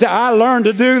not into. I learned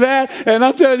to do that. And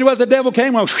I'm telling you what, the devil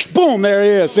came on. Boom, there he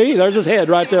is. See, there's his head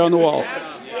right there on the wall.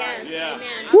 Yes.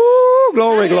 Woo,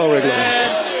 glory, glory,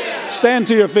 glory. Stand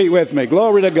to your feet with me.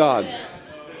 Glory to God.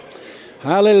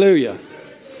 Hallelujah.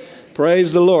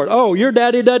 Praise the Lord. Oh, your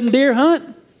daddy doesn't deer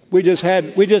hunt? We just had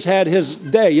his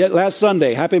day last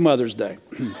Sunday. Happy Mother's Day.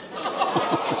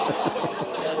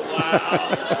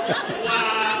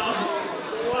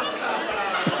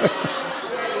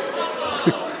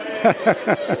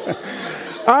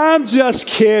 I'm just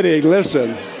kidding.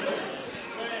 Listen.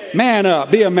 Man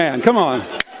up. Be a man. Come on.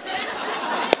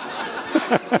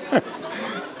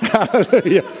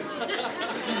 Hallelujah.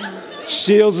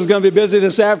 Shields is going to be busy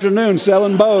this afternoon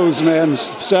selling bows, man.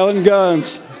 Selling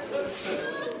guns.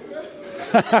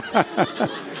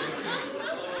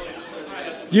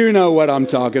 You know what I'm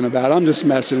talking about. I'm just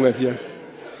messing with you.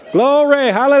 Glory.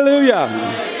 Hallelujah.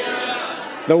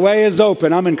 The way is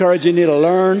open. I'm encouraging you to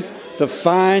learn to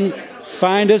find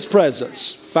His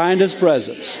presence. Find His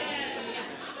presence.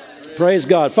 Praise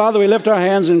God. Father, we lift our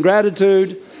hands in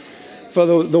gratitude for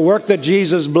the work that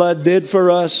Jesus' blood did for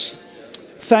us.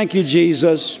 Thank you,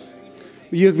 Jesus.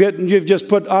 You've just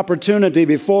put opportunity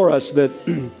before us that,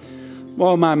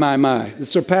 oh my, it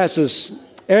surpasses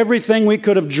everything we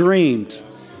could have dreamed.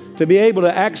 To be able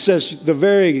to access the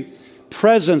very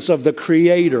presence of the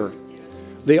Creator,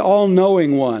 the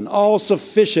all-knowing one,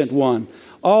 all-sufficient one,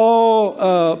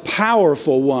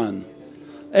 all-powerful one.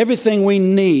 Everything we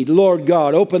need, Lord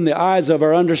God, open the eyes of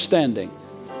our understanding.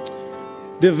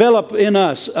 Develop in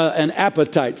us an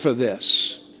appetite for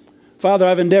this. Father,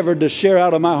 I've endeavored to share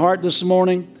out of my heart this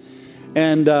morning,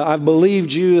 and I've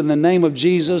believed you in the name of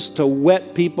Jesus to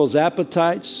whet people's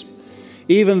appetites.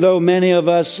 Even though many of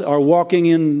us are walking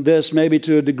in this maybe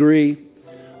to a degree,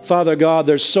 Father God,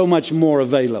 there's so much more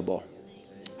available.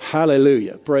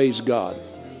 Hallelujah. Praise God.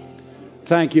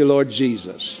 Thank you, Lord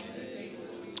Jesus.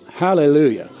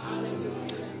 Hallelujah.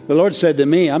 The Lord said to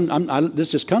me,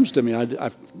 this just comes to me.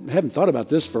 I haven't thought about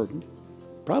this for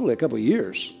probably a couple of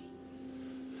years.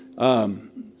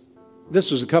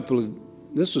 This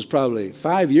was probably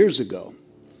 5 years ago.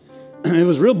 It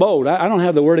was real bold. I don't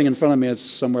have the wording in front of me. It's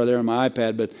somewhere there on my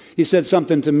iPad. But he said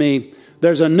something to me.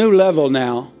 There's a new level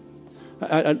now.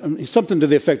 Something to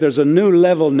the effect, there's a new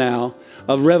level now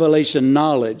of revelation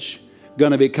knowledge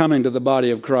going to be coming to the body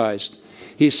of Christ.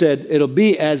 He said, it'll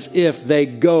be as if they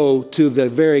go to the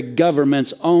very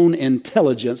government's own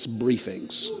intelligence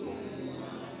briefings.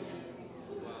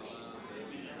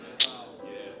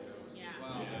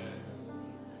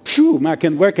 Phew,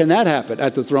 where can that happen?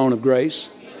 At the throne of grace.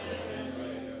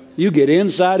 You get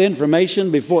inside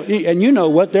information before, and you know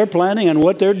what they're planning and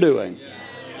what they're doing.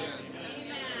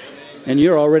 And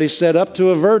you're already set up to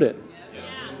avert it.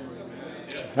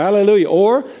 Hallelujah.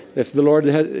 Or if the Lord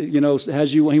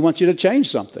has you, He wants you to change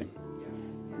something.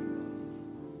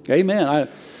 Amen. I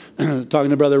talking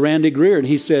to Brother Randy Greer, and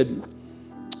he said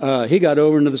he got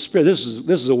over into the Spirit. This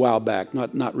is a while back,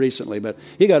 not recently, but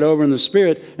he got over in the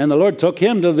Spirit, and the Lord took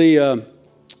him to the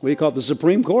the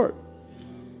Supreme Court.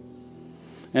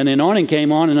 And the anointing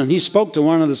came on, and then he spoke to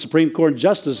one of the Supreme Court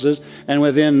justices, and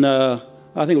within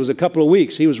I think it was a couple of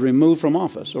weeks, he was removed from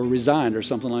office or resigned or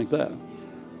something like that.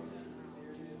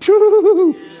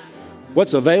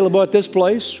 What's available at this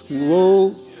place?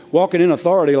 Whoa, walking in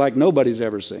authority like nobody's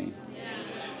ever seen.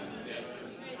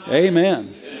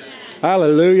 Amen.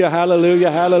 Hallelujah,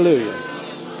 hallelujah, hallelujah.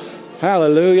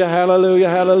 Hallelujah, hallelujah,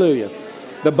 hallelujah.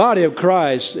 The body of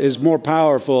Christ is more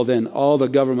powerful than all the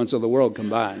governments of the world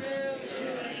combined.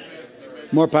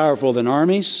 More powerful than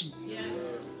armies,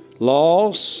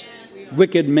 laws,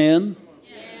 wicked men.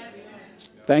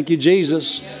 Thank you,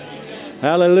 Jesus.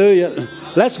 Hallelujah.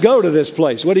 Let's go to this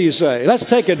place. What do you say? Let's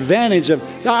take advantage of.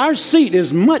 Now, our seat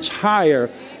is much higher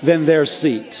than their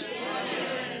seat.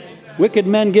 Wicked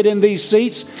men get in these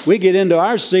seats. We get into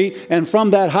our seat, and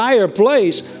from that higher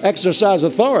place, exercise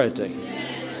authority.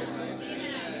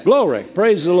 Glory.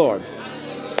 Praise the Lord.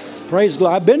 Praise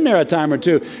God. I've been there a time or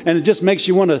two, and it just makes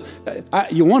you want to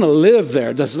live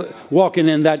there. Just walking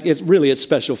in that, it's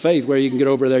special faith where you can get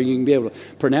over there, you can be able to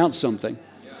pronounce something,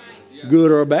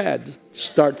 good or bad,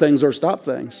 start things or stop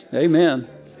things. Amen.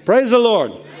 Praise the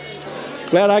Lord.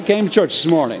 Glad I came to church this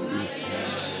morning.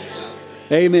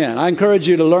 Amen. I encourage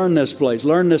you to learn this place.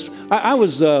 Learn this. I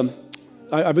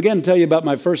began to tell you about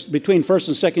my between first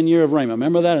and second year of Rhema.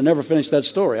 Remember that? I never finished that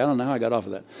story. I don't know how I got off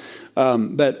of that.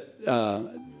 But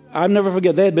I'll never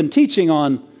forget, they had been teaching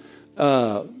on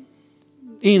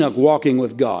Enoch walking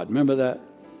with God. Remember that?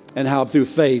 And how through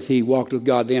faith he walked with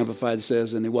God, the Amplified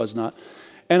says, and he was not.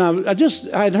 And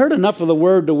I had heard enough of the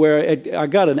word to where I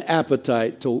got an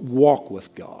appetite to walk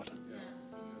with God.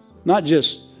 Not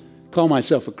just call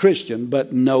myself a Christian,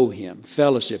 but know Him,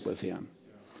 fellowship with Him,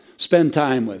 spend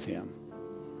time with Him.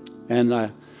 And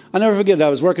I never forget, I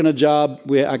was working a job.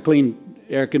 I cleaned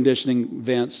air conditioning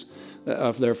vents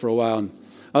up there for a while. And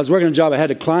I was working a job. I had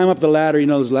to climb up the ladder. You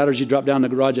know those ladders you drop down in the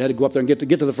garage. I had to go up there and get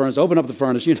to the furnace, open up the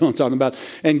furnace. You know what I'm talking about,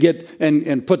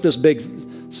 and put this big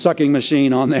sucking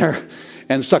machine on there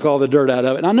and suck all the dirt out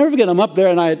of it. And I'll never forget, I'm up there,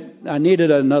 and I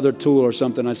needed another tool or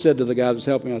something. I said to the guy that was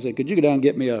helping me, I said, could you go down and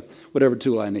get me whatever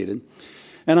tool I needed?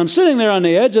 And I'm sitting there on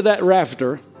the edge of that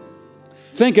rafter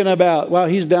thinking about, while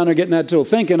he's down there getting that tool,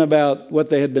 thinking about what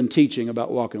they had been teaching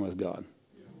about walking with God.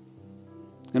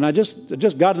 And I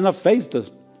just got enough faith to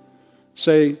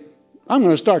say, I'm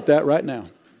going to start that right now.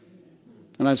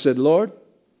 And I said, Lord,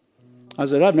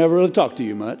 I've never really talked to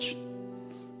you much,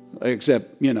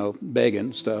 except,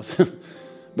 begging stuff.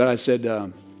 But I said,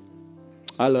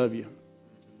 I love you.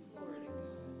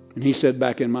 And he said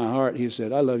back in my heart, he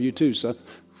said, I love you too, son.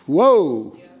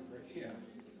 Whoa.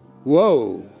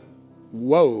 Whoa.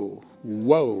 Whoa.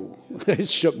 Whoa. It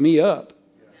shook me up.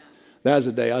 That was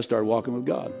the day I started walking with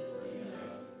God.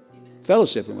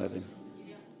 Fellowshipping with Him.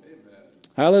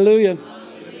 Hallelujah.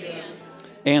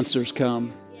 Answers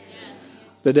come.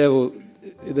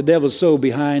 The devil's so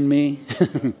behind me.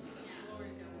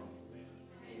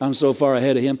 I'm so far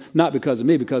ahead of him, not because of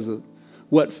me, because of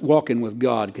what walking with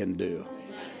God can do.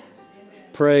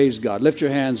 Praise God. Lift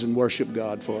your hands and worship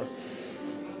God for it.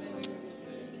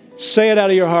 Say it out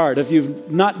of your heart. If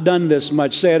you've not done this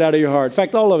much, say it out of your heart. In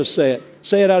fact, all of us say it.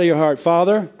 Say it out of your heart.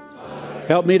 Father,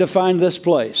 help me to find this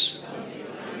place.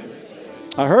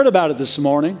 I heard about it this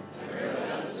morning.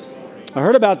 I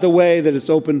heard about the way that it's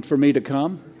opened for me to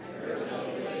come.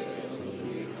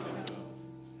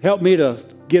 Help me to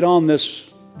get on this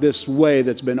way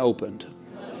that's been opened.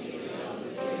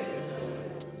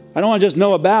 I don't want to just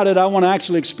know about it. I want to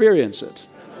actually experience it.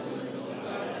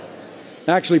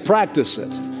 Actually practice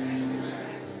it.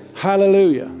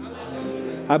 Hallelujah.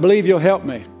 I believe you'll help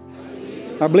me.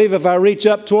 I believe if I reach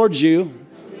up towards you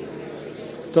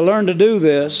to learn to do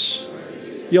this,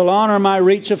 you'll honor my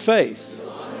reach of faith.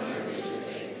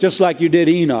 Just like you did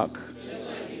Enoch.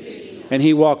 And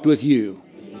he walked with you.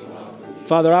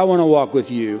 Father, I want to walk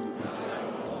with you.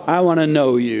 I want to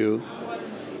know you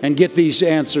and get these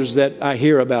answers that I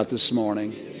hear about this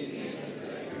morning.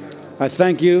 I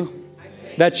thank you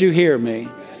that you hear me.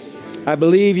 I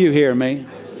believe you hear me.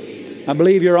 I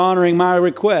believe you're honoring my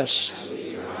request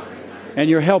and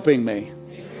you're helping me.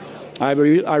 I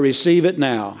receive it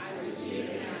now.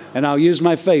 And I'll use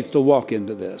my faith to walk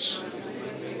into this.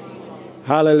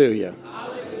 Hallelujah.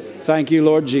 Thank you,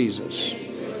 Lord Jesus.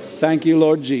 Thank you,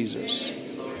 Lord Jesus.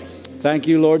 Thank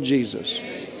you, Lord Jesus.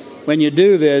 When you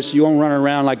do this, you won't run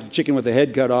around like a chicken with the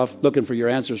head cut off looking for your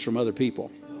answers from other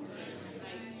people.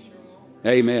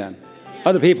 Amen.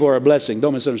 Other people are a blessing.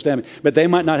 Don't misunderstand me. But they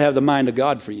might not have the mind of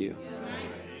God for you.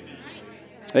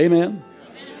 Amen.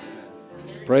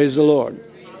 Praise the Lord.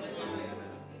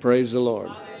 Praise the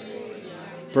Lord.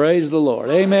 Praise the Lord.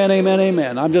 Amen, amen,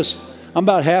 amen. I'm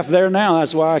about half there now.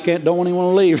 That's why I don't want anyone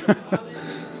to leave.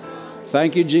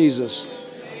 Thank you, Jesus.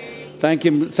 Thank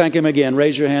him again.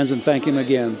 Raise your hands and thank him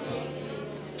again.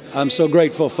 I'm so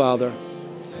grateful, Father.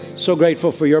 So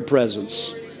grateful for your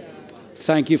presence.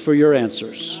 Thank you for your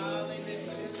answers.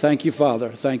 Thank you, Father.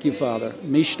 Thank you, Father.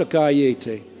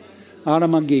 Mishtakayete.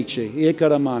 Aramagiche.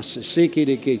 Ekaramase.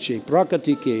 Sikidikiche.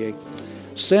 Prakatike.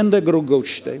 Senda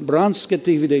grugochte.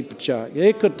 Branskativide pcha.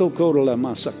 Ekatokola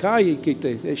masakayi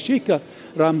kite. Eshika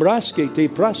rambraske te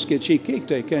praske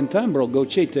chikite. Kentambro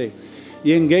gochete.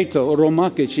 Yengeto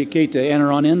romake chikite.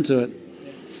 Enter on into it.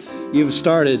 You've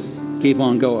started. Keep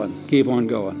on going. Keep on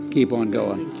going. Keep on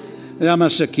going.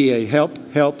 Yamasakie. Help,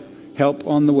 help, help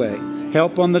on the way.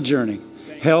 Help on the journey.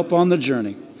 Help on the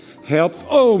journey. Help.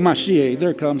 Oh, Mashie.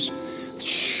 There comes.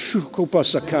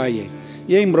 Kopasakaye.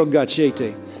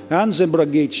 Yembrogachete.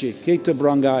 Anzembragichi. Kita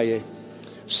brangaye.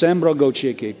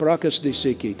 Sembrogochiki. Prakas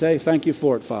disiki. Thank you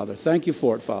for it, Father. Thank you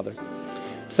for it, Father.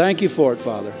 Thank you for it,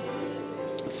 Father.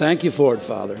 Thank you for it,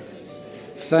 Father.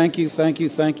 Thank you, thank you,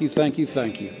 thank you, thank you,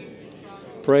 thank you.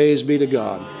 Praise be to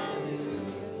God.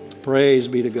 Praise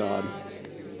be to God.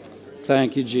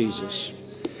 Thank you, Jesus.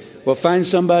 Well, find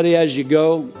somebody as you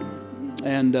go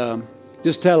and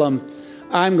just tell them,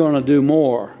 I'm going to do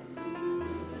more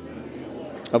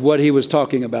of what he was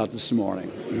talking about this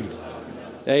morning.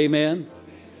 Amen.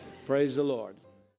 Praise the Lord.